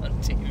Lorax on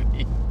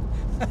TV.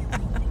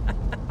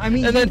 I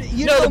mean, And then-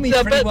 you no, know me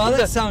the pretty best- well. the-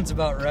 That sounds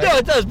about right. No,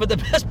 it does, but the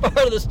best part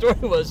of the story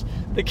was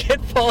the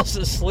kid falls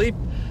asleep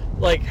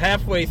like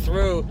halfway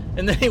through,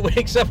 and then he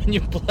wakes up and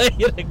you play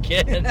it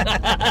again.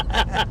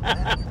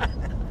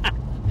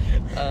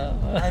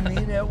 I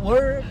mean, it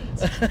worked.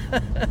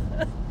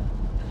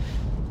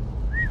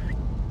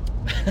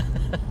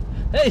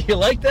 Hey, you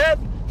like that?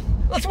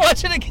 Let's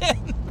watch it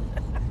again.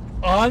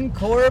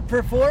 Encore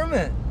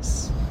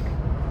performance.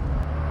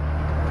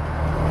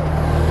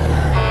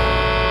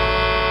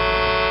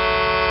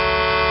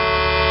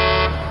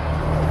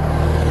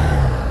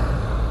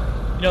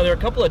 You know, there are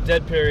a couple of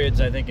dead periods,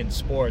 I think, in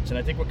sports, and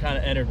I think we're kind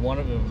of entered one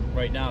of them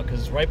right now,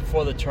 because it's right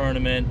before the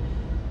tournament.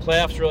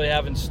 Playoffs really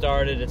haven't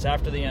started. It's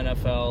after the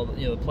NFL.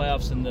 You know, the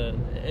playoffs in the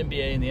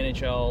NBA and the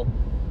NHL,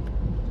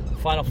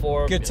 Final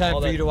Four. Good time all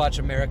for that. you to watch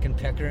American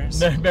Pickers.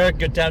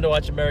 Good time to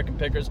watch American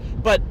Pickers.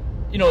 But,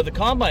 you know, the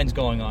Combine's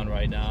going on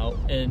right now,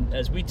 and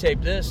as we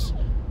tape this,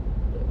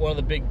 one of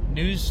the big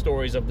news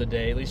stories of the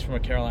day, at least from a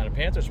Carolina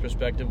Panthers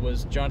perspective,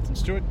 was Jonathan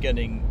Stewart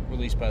getting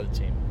released by the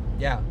team.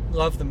 Yeah,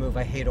 love the move.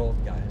 I hate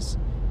old guys.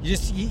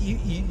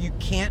 You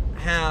can't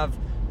have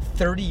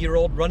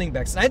 30-year-old running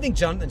backs. And I think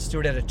Jonathan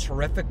Stewart had a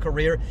terrific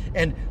career.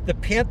 And the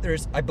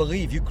Panthers, I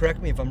believe, you correct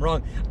me if I'm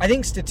wrong, I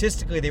think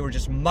statistically they were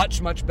just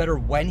much, much better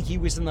when he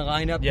was in the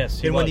lineup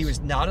than when he was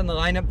not in the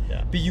lineup.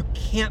 Yeah. But you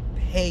can't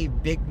pay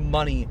big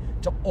money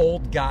to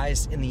old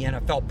guys in the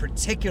NFL,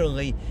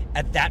 particularly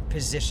at that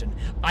position.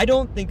 I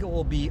don't think it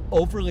will be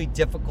overly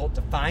difficult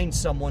to find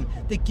someone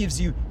that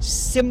gives you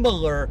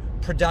similar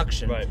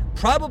production, Right.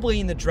 probably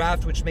in the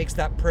draft, which makes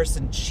that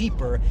person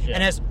cheaper Yeah.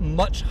 and has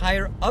much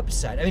higher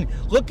upside. I mean,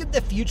 look at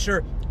the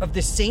future of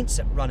the Saints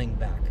at running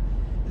back.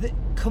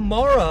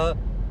 Kamara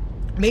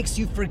makes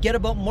you forget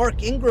about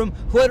Mark Ingram,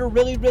 who had a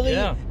really, really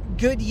Yeah.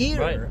 good year.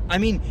 Right. I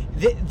mean,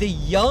 the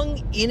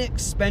young,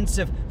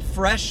 inexpensive,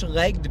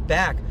 fresh-legged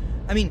back.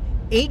 I mean,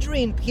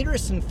 Adrian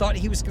Peterson thought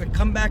he was going to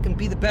come back and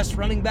be the best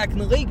running back in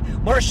the league.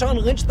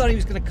 Marshawn Lynch thought he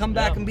was going to come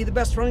back and be the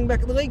best running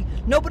back in the league.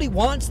 Nobody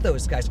wants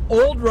those guys.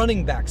 Old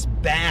running backs,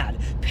 bad.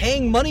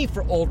 Paying money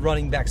for old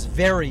running backs,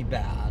 very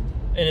bad.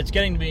 And it's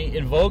getting to be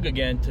in vogue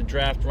again to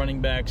draft running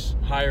backs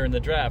higher in the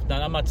draft.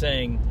 Now, I'm not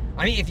saying...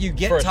 I mean, if you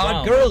get First Todd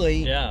round.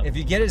 Gurley, Yeah. if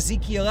you get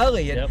Ezekiel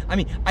Elliott, Yep. I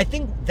mean, I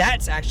think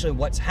that's actually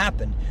what's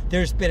happened.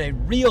 There's been a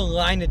real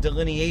line of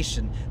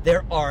delineation.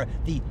 There are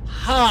the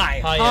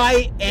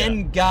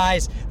high-end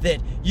guys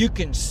that you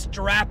can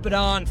strap it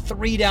on,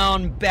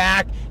 3-down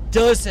back,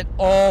 does it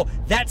all.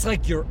 That's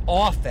like your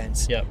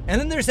offense. Yep. And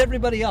then there's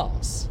everybody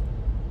else.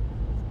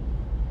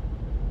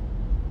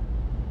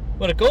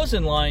 But it goes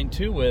in line,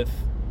 too, with,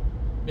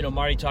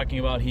 Marty talking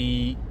about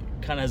he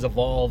kind of has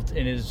evolved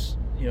in his,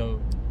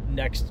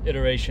 next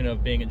iteration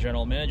of being a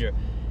general manager.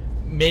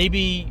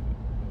 Maybe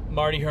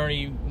Marty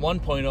Herney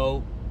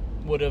 1.0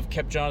 would have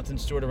kept Jonathan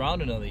Stewart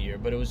around another year,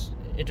 but it was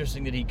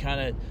interesting that he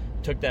kind of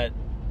took that,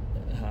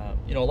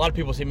 a lot of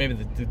people say maybe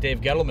the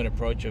Dave Gettleman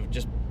approach of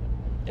just...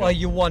 Well,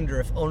 you wonder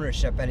if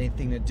ownership had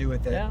anything to do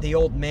with it. Yeah. The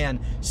old man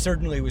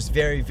certainly was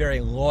very,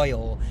 very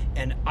loyal,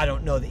 and I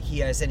don't know that he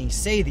has any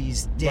say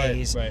these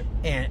days, Right.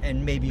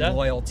 And maybe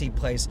loyalty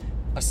plays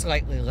a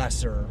slightly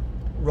lesser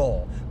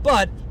role.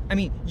 But, I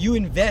mean, you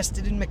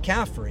invested in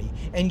McCaffrey,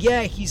 and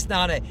yeah, he's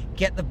not a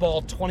get the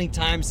ball 20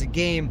 times a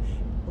game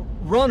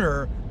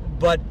runner,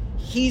 but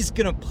he's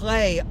going to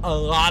play a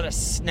lot of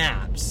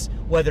snaps,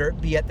 whether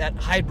it be at that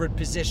hybrid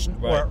position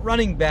or at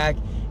running back,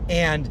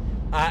 and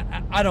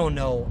I don't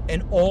know,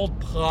 an old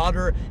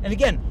plodder. And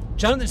again,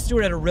 Jonathan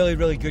Stewart had a really,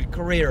 really good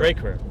career. Great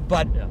career.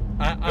 But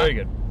very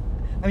good.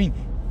 I mean,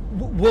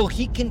 will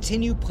he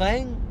continue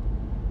playing?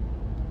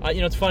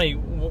 It's funny,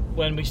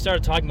 when we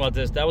started talking about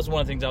this, that was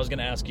one of the things I was going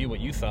to ask you what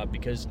you thought,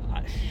 because,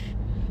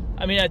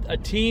 a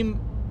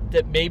team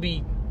that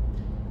maybe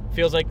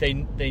feels like they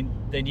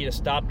need a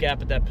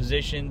stopgap at that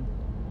position.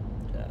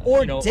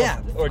 Or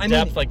depth. Or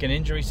depth, like an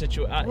injury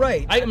situation.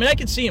 Right. I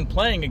could see him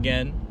playing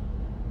again.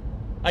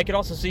 I could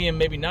also see him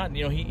maybe not.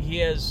 He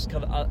has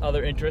kind of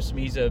other interests. I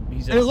mean, he's a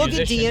look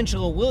musician. at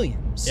D'Angelo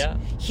Williams. Yeah.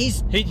 He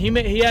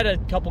had a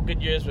couple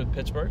good years with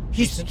Pittsburgh.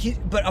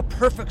 But a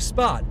perfect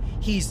spot.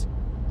 He's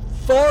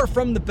far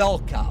from the bell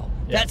cow.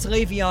 Yeah. That's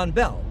Le'Veon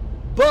Bell.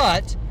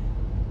 But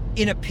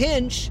in a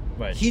pinch,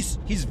 Right. he's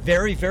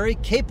very, very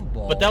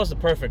capable. But that was the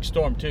perfect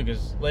storm too,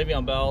 because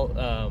Le'Veon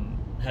Bell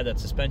had that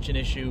suspension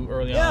issue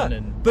early on.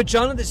 And but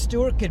Jonathan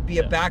Stewart could be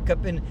a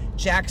backup in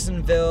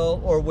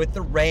Jacksonville or with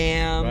the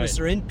Rams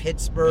or in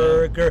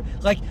Pittsburgh or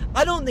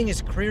I don't think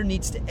his career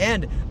needs to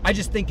end. I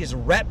just think his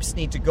reps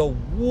need to go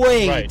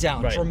way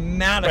down,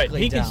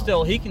 dramatically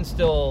down. He can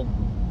still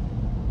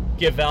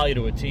give value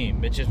to a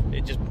team. It just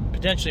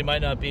potentially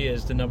might not be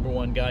as the number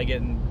one guy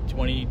getting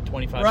 20,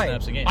 25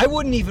 snaps a game. I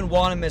wouldn't even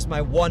want him as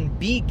my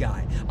 1B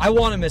guy. I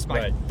want him as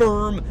my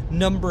firm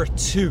number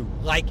 2.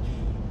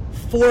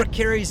 4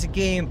 carries a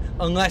game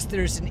unless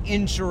there's an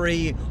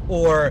injury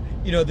or,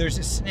 there's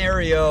a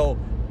scenario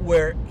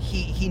where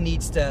he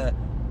needs to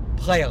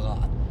play a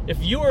lot.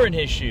 If you were in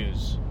his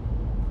shoes,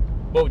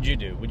 what would you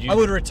do? I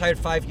would have retired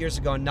 5 years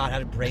ago and not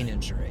had a brain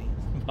injury.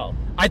 Well,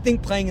 I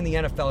think playing in the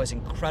NFL is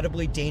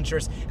incredibly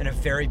dangerous and a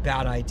very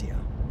bad idea.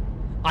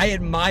 I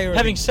admire...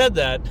 Having said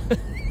that,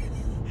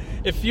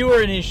 if you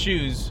were in his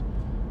shoes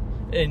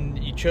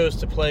and you chose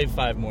to play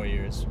 5 more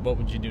years, what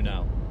would you do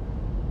now?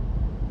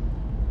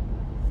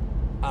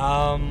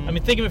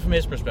 Think of it from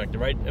his perspective,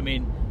 right?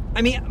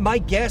 my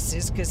guess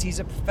is because he's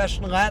a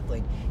professional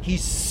athlete.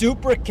 He's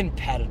super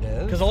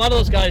competitive. Because a lot of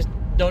those guys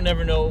don't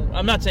ever know.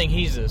 I'm not saying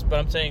he's this, but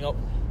I'm saying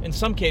in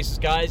some cases,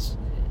 guys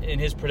in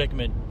his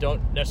predicament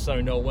don't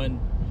necessarily know when.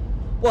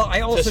 Well,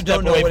 I also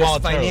don't know what his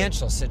voluntarily.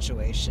 financial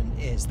situation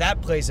is.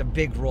 That plays a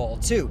big role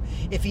too.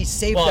 If he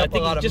saved up a lot of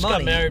money, he just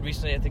got married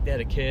recently. I think they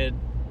had a kid.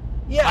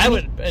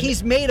 Yeah,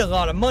 he's made a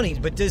lot of money,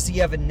 but does he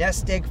have a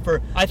nest egg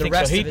for the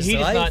rest of his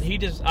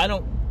life?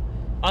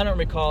 I don't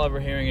recall ever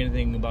hearing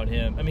anything about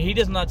him. He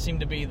does not seem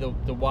to be the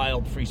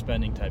wild free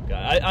spending type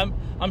guy.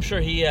 I'm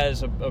sure he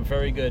has a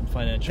very good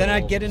financial. Then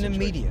I'd get into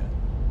situation.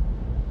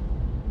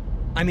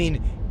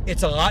 media.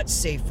 It's a lot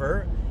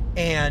safer,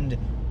 and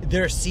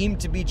there seem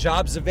to be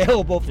jobs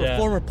available for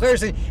former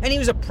players. And he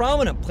was a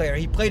prominent player.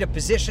 He played a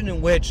position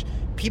in which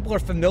people are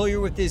familiar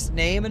with his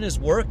name and his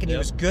work, and he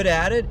was good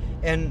at it.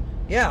 And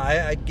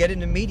I'd get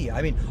into media.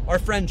 Our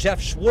friend Jeff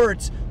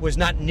Schwartz was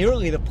not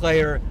nearly the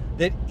player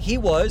that he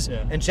was,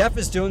 and Jeff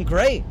is doing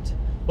great.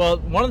 Well,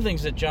 one of the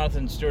things that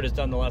Jonathan Stewart has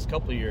done the last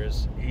couple of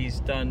years,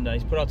 he's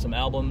put out some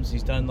albums.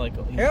 He's done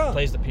he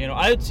plays the piano.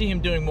 I would see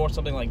him doing more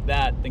something like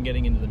that than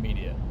getting into the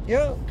media.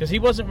 Yeah, because he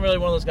wasn't really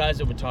one of those guys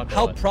that would talk.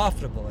 How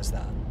profitable is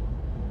that?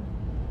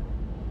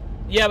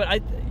 Yeah,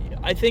 but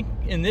I think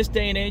in this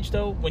day and age,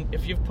 though,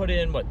 if you've put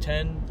in,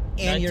 10...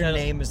 And your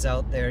name is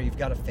out there, you've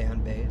got a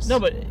fan base. No,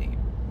 but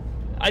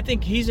I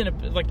think he's in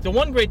the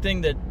one great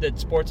thing that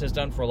sports has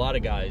done for a lot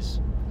of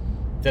guys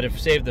that have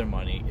saved their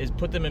money is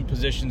put them in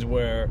positions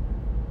where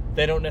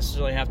they don't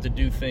necessarily have to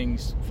do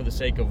things for the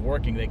sake of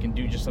working. They can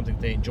do just something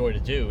they enjoy to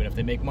do, and if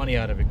they make money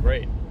out of it,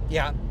 great.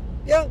 Yeah,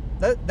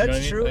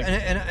 that's true,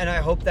 and I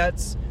hope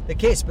that's the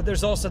case. But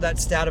there's also that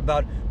stat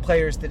about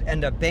players that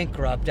end up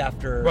bankrupt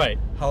after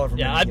however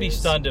many years. I'd be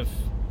stunned if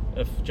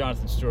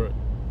Jonathan Stewart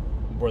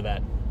were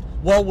that.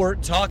 While we're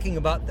talking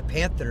about the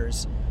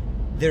Panthers,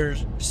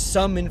 there's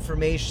some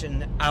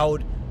information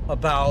out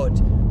about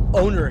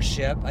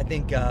ownership. I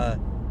think there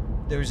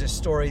was a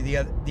story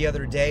the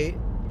other day.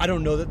 I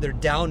don't know that they're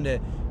down to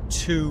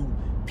 2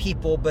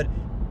 people, but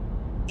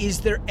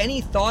is there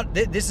any thought?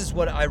 This is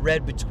what I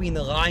read between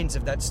the lines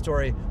of that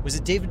story. Was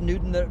it David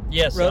Newton that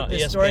wrote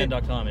this story?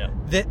 ESPN.com, yeah.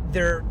 That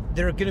there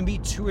are going to be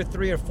 2 or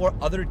 3 or 4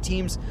 other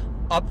teams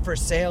up for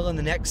sale in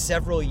the next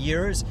several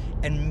years,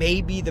 and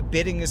maybe the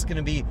bidding is going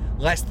to be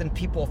less than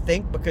people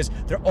think because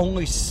there are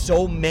only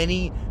so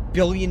many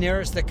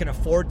billionaires that can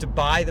afford to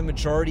buy the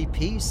majority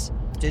piece.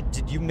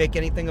 Did you make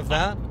anything of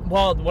that?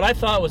 Well, what I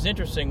thought was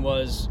interesting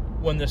was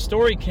when the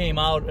story came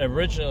out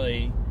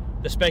originally,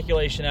 the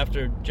speculation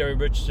after Jerry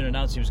Richardson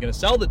announced he was going to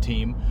sell the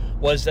team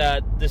was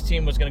that this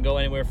team was going to go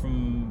anywhere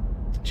from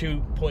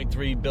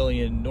 $2.3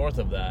 billion north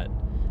of that.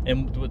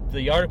 And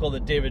the article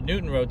that David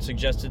Newton wrote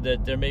suggested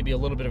that there may be a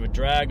little bit of a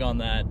drag on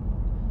that.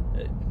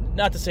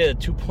 Not to say that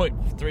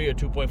 2.3 or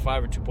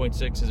 2.5 or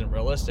 2.6 isn't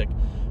realistic,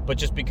 but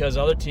just because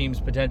other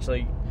teams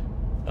potentially,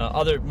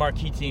 other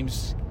marquee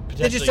teams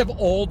potentially... They just have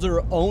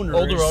older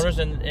owners.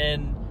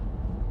 And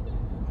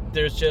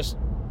they're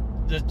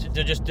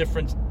just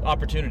different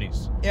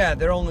opportunities. Yeah,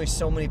 there are only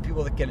so many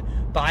people that can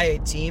buy a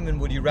team, and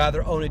would you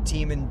rather own a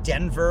team in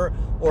Denver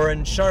or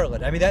in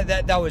Charlotte? I mean,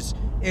 that was...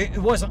 It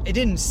wasn't. It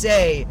didn't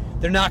say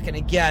they're not going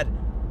to get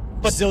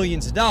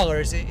zillions of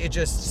dollars. It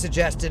just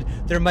suggested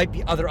there might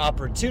be other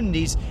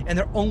opportunities, and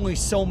there are only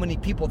so many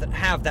people that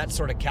have that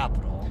sort of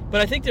capital.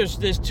 But I think there's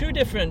 2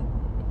 different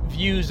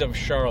views of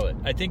Charlotte.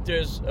 I think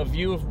there's a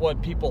view of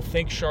what people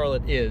think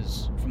Charlotte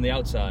is from the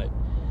outside,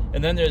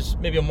 and then there's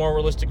maybe a more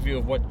realistic view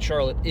of what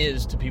Charlotte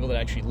is to people that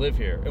actually live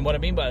here. And what I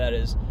mean by that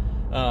is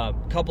a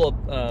couple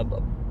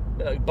of.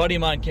 A buddy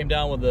of mine came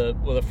down with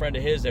a friend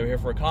of his. They were here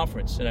for a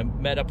conference, and I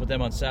met up with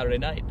them on Saturday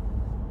night.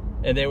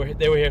 And they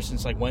were here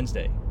since like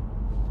Wednesday,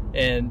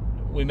 and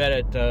we met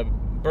at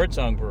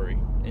Birdsong Brewery,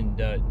 and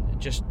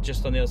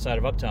just on the other side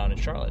of Uptown in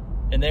Charlotte.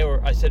 And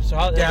I said, so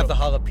how? Do you have the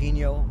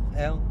jalapeno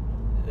ale?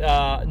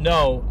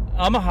 No,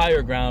 I'm a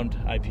higher ground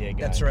IPA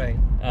guy. That's right.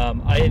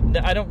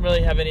 I don't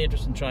really have any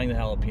interest in trying the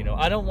jalapeno.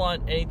 I don't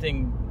want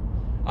anything.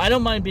 I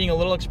don't mind being a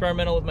little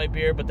experimental with my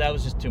beer, but that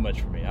was just too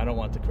much for me. I don't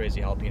want the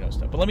crazy jalapeno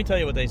stuff. But let me tell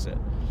you what they said.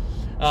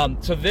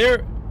 So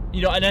they're,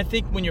 and I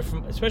think when you're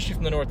from, especially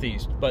from the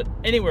Northeast, but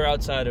anywhere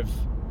outside of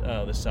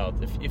the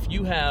South, if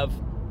you have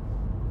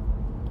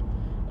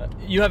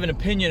an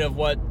opinion of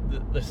what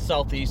the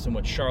Southeast and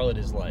what Charlotte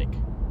is like,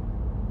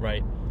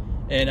 right?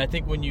 And I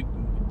think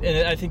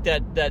I think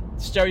that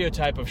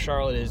stereotype of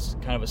Charlotte is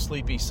kind of a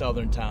sleepy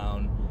Southern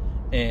town,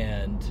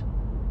 and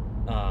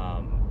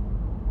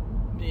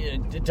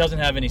it doesn't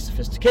have any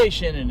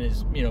sophistication, and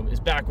is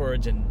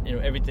backwards, and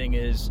everything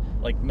is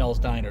like Mel's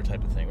Diner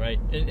type of thing, right?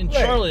 And Right.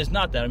 Charlotte is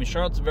not that. I mean,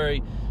 Charlotte's a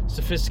very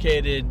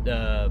sophisticated,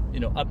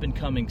 up and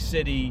coming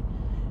city,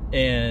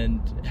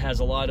 and has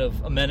a lot of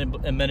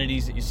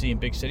amenities that you see in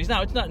big cities.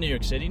 Now, it's not New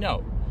York City,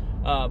 no,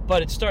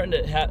 but it's starting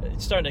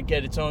to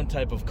get its own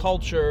type of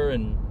culture,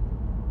 and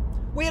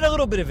We had a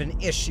little bit of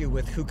an issue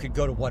with who could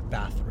go to what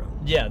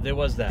bathroom. yeah, there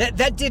was that.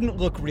 That didn't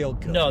look real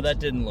good. No, that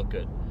didn't look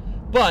good.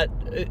 But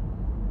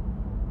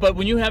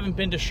when you haven't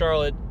been to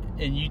Charlotte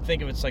and you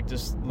think of it's like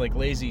this like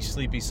lazy,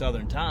 sleepy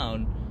Southern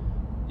town,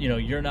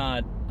 you're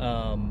not.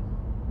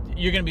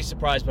 You're going to be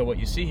surprised by what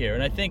you see here.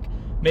 And I think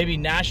maybe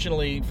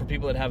nationally, for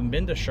people that haven't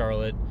been to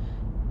Charlotte,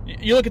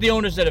 you look at the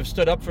owners that have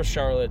stood up for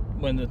Charlotte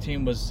when the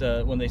team was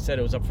when they said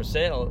it was up for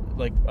sale,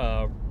 like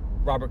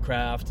Robert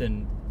Kraft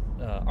and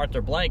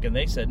Arthur Blank, and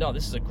they said, no,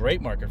 this is a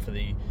great market for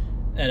the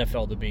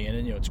NFL to be in.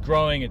 And it's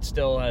growing. It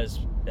still has.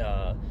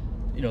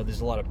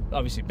 There's a lot of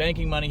obviously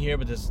banking money here,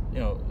 but there's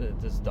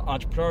the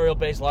entrepreneurial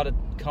base. A lot of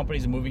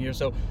companies are moving here,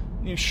 so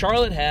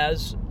Charlotte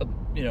has a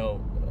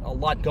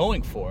lot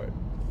going for it,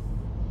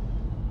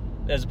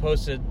 as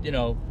opposed to an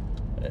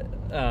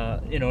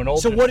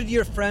old. So what did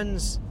your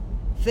friends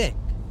think?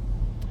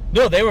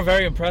 No, they were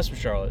very impressed with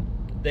Charlotte.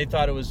 They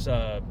thought it was.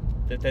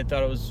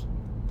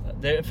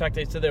 In fact,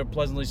 they said they were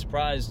pleasantly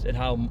surprised at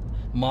how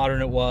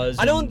modern it was.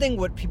 I don't think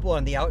what people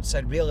on the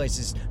outside realize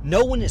is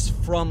no one is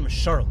from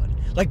Charlotte.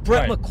 Like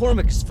Brett Right.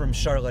 McCormick is from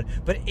Charlotte,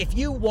 but if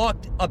you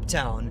walked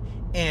uptown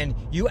and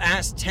you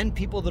asked 10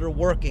 people that are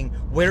working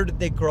where did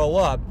they grow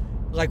up,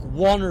 like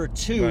 1 or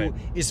 2 Right.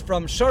 is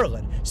from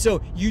Charlotte.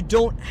 So you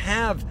don't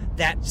have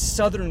that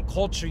Southern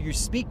culture you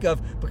speak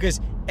of because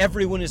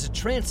everyone is a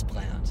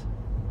transplant.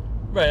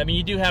 Right. I mean,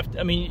 you do have.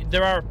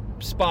 There are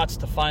spots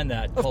to find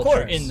that Of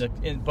culture course.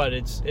 but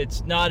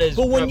it's not as.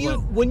 But when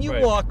prevalent. you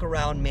Right. walk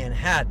around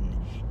Manhattan,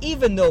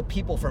 even though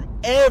people from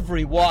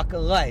every walk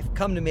of life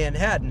come to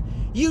Manhattan,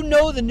 you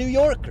know the New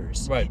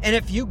Yorkers. Right. And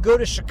if you go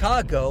to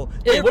Chicago,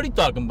 Hey, they're- what are you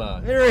talking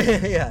about?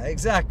 yeah,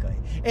 exactly.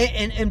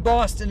 And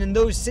Boston and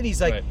those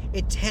cities, like, Right.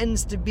 it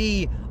tends to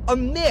be a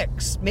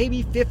mix,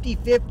 maybe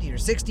 50-50 or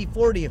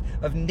 60-40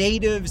 of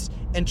natives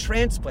and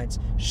transplants.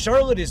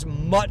 Charlotte is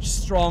much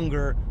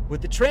stronger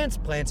with the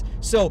transplants.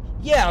 So,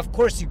 yeah, of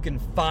course you can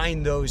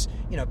find those,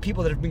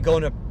 people that have been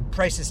going to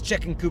Price's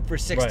Chicken Coop for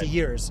 60 Right.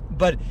 years.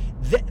 But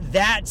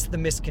that's the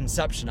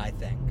misconception, I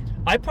think.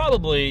 I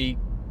probably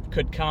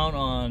could count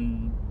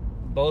on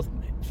both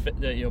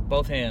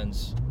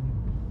hands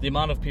the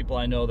amount of people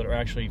I know that are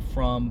actually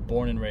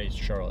born and raised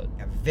Charlotte.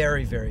 Yeah,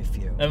 very, very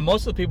few. And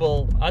most of the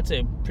people, I'd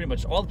say pretty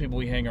much all the people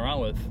we hang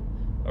around with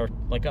are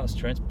like us,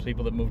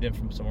 people that moved in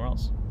from somewhere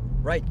else.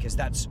 Right, because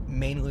that's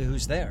mainly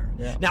who's there.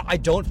 Yeah. Now, I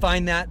don't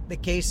find that the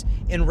case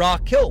in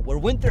Rock Hill, where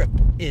Winthrop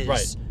is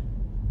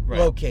Right.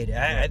 located.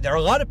 There are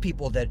a lot of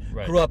people that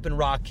Right. grew up in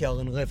Rock Hill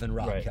and live in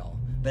Rock Right. Hill.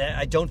 But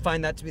I don't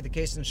find that to be the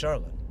case in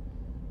Charlotte.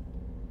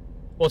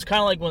 Well, it's kind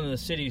of like when the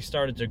city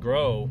started to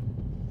grow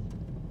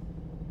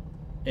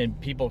and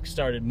people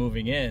started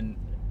moving in,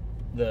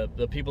 the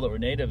people that were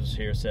natives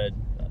here said,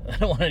 I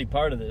don't want any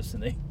part of this,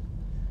 and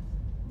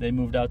they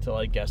moved out to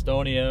like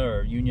Gastonia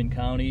or Union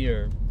County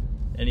or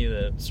any of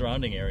the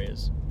surrounding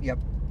areas. Yep.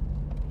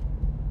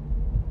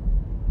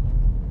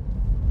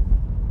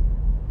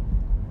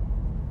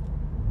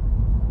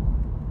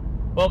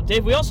 Well,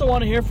 Dave, we also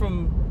want to hear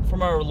from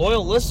our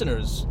loyal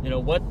listeners.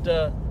 What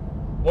do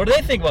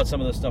they think about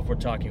some of the stuff we're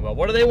talking about?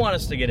 What do they want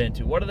us to get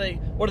into? What are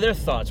their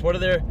thoughts? What are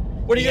The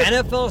your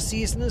NFL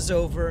season is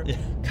over. Yeah.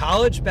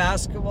 College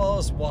basketball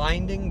is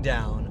winding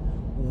down.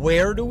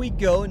 Where do we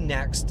go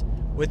next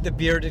with the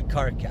Bearded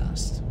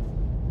Carcast?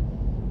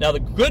 Now, the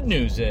good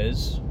news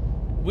is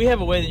we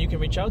have a way that you can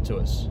reach out to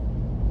us.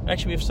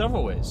 Actually, we have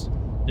several ways.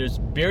 There's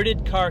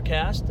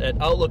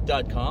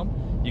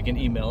beardedcarcast@outlook.com. You can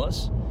email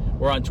us.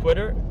 We're on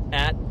Twitter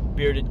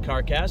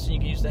 @beardedcarcast, and you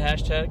can use the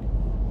hashtag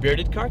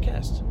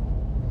beardedcarcast.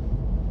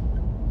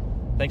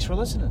 Thanks for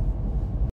listening.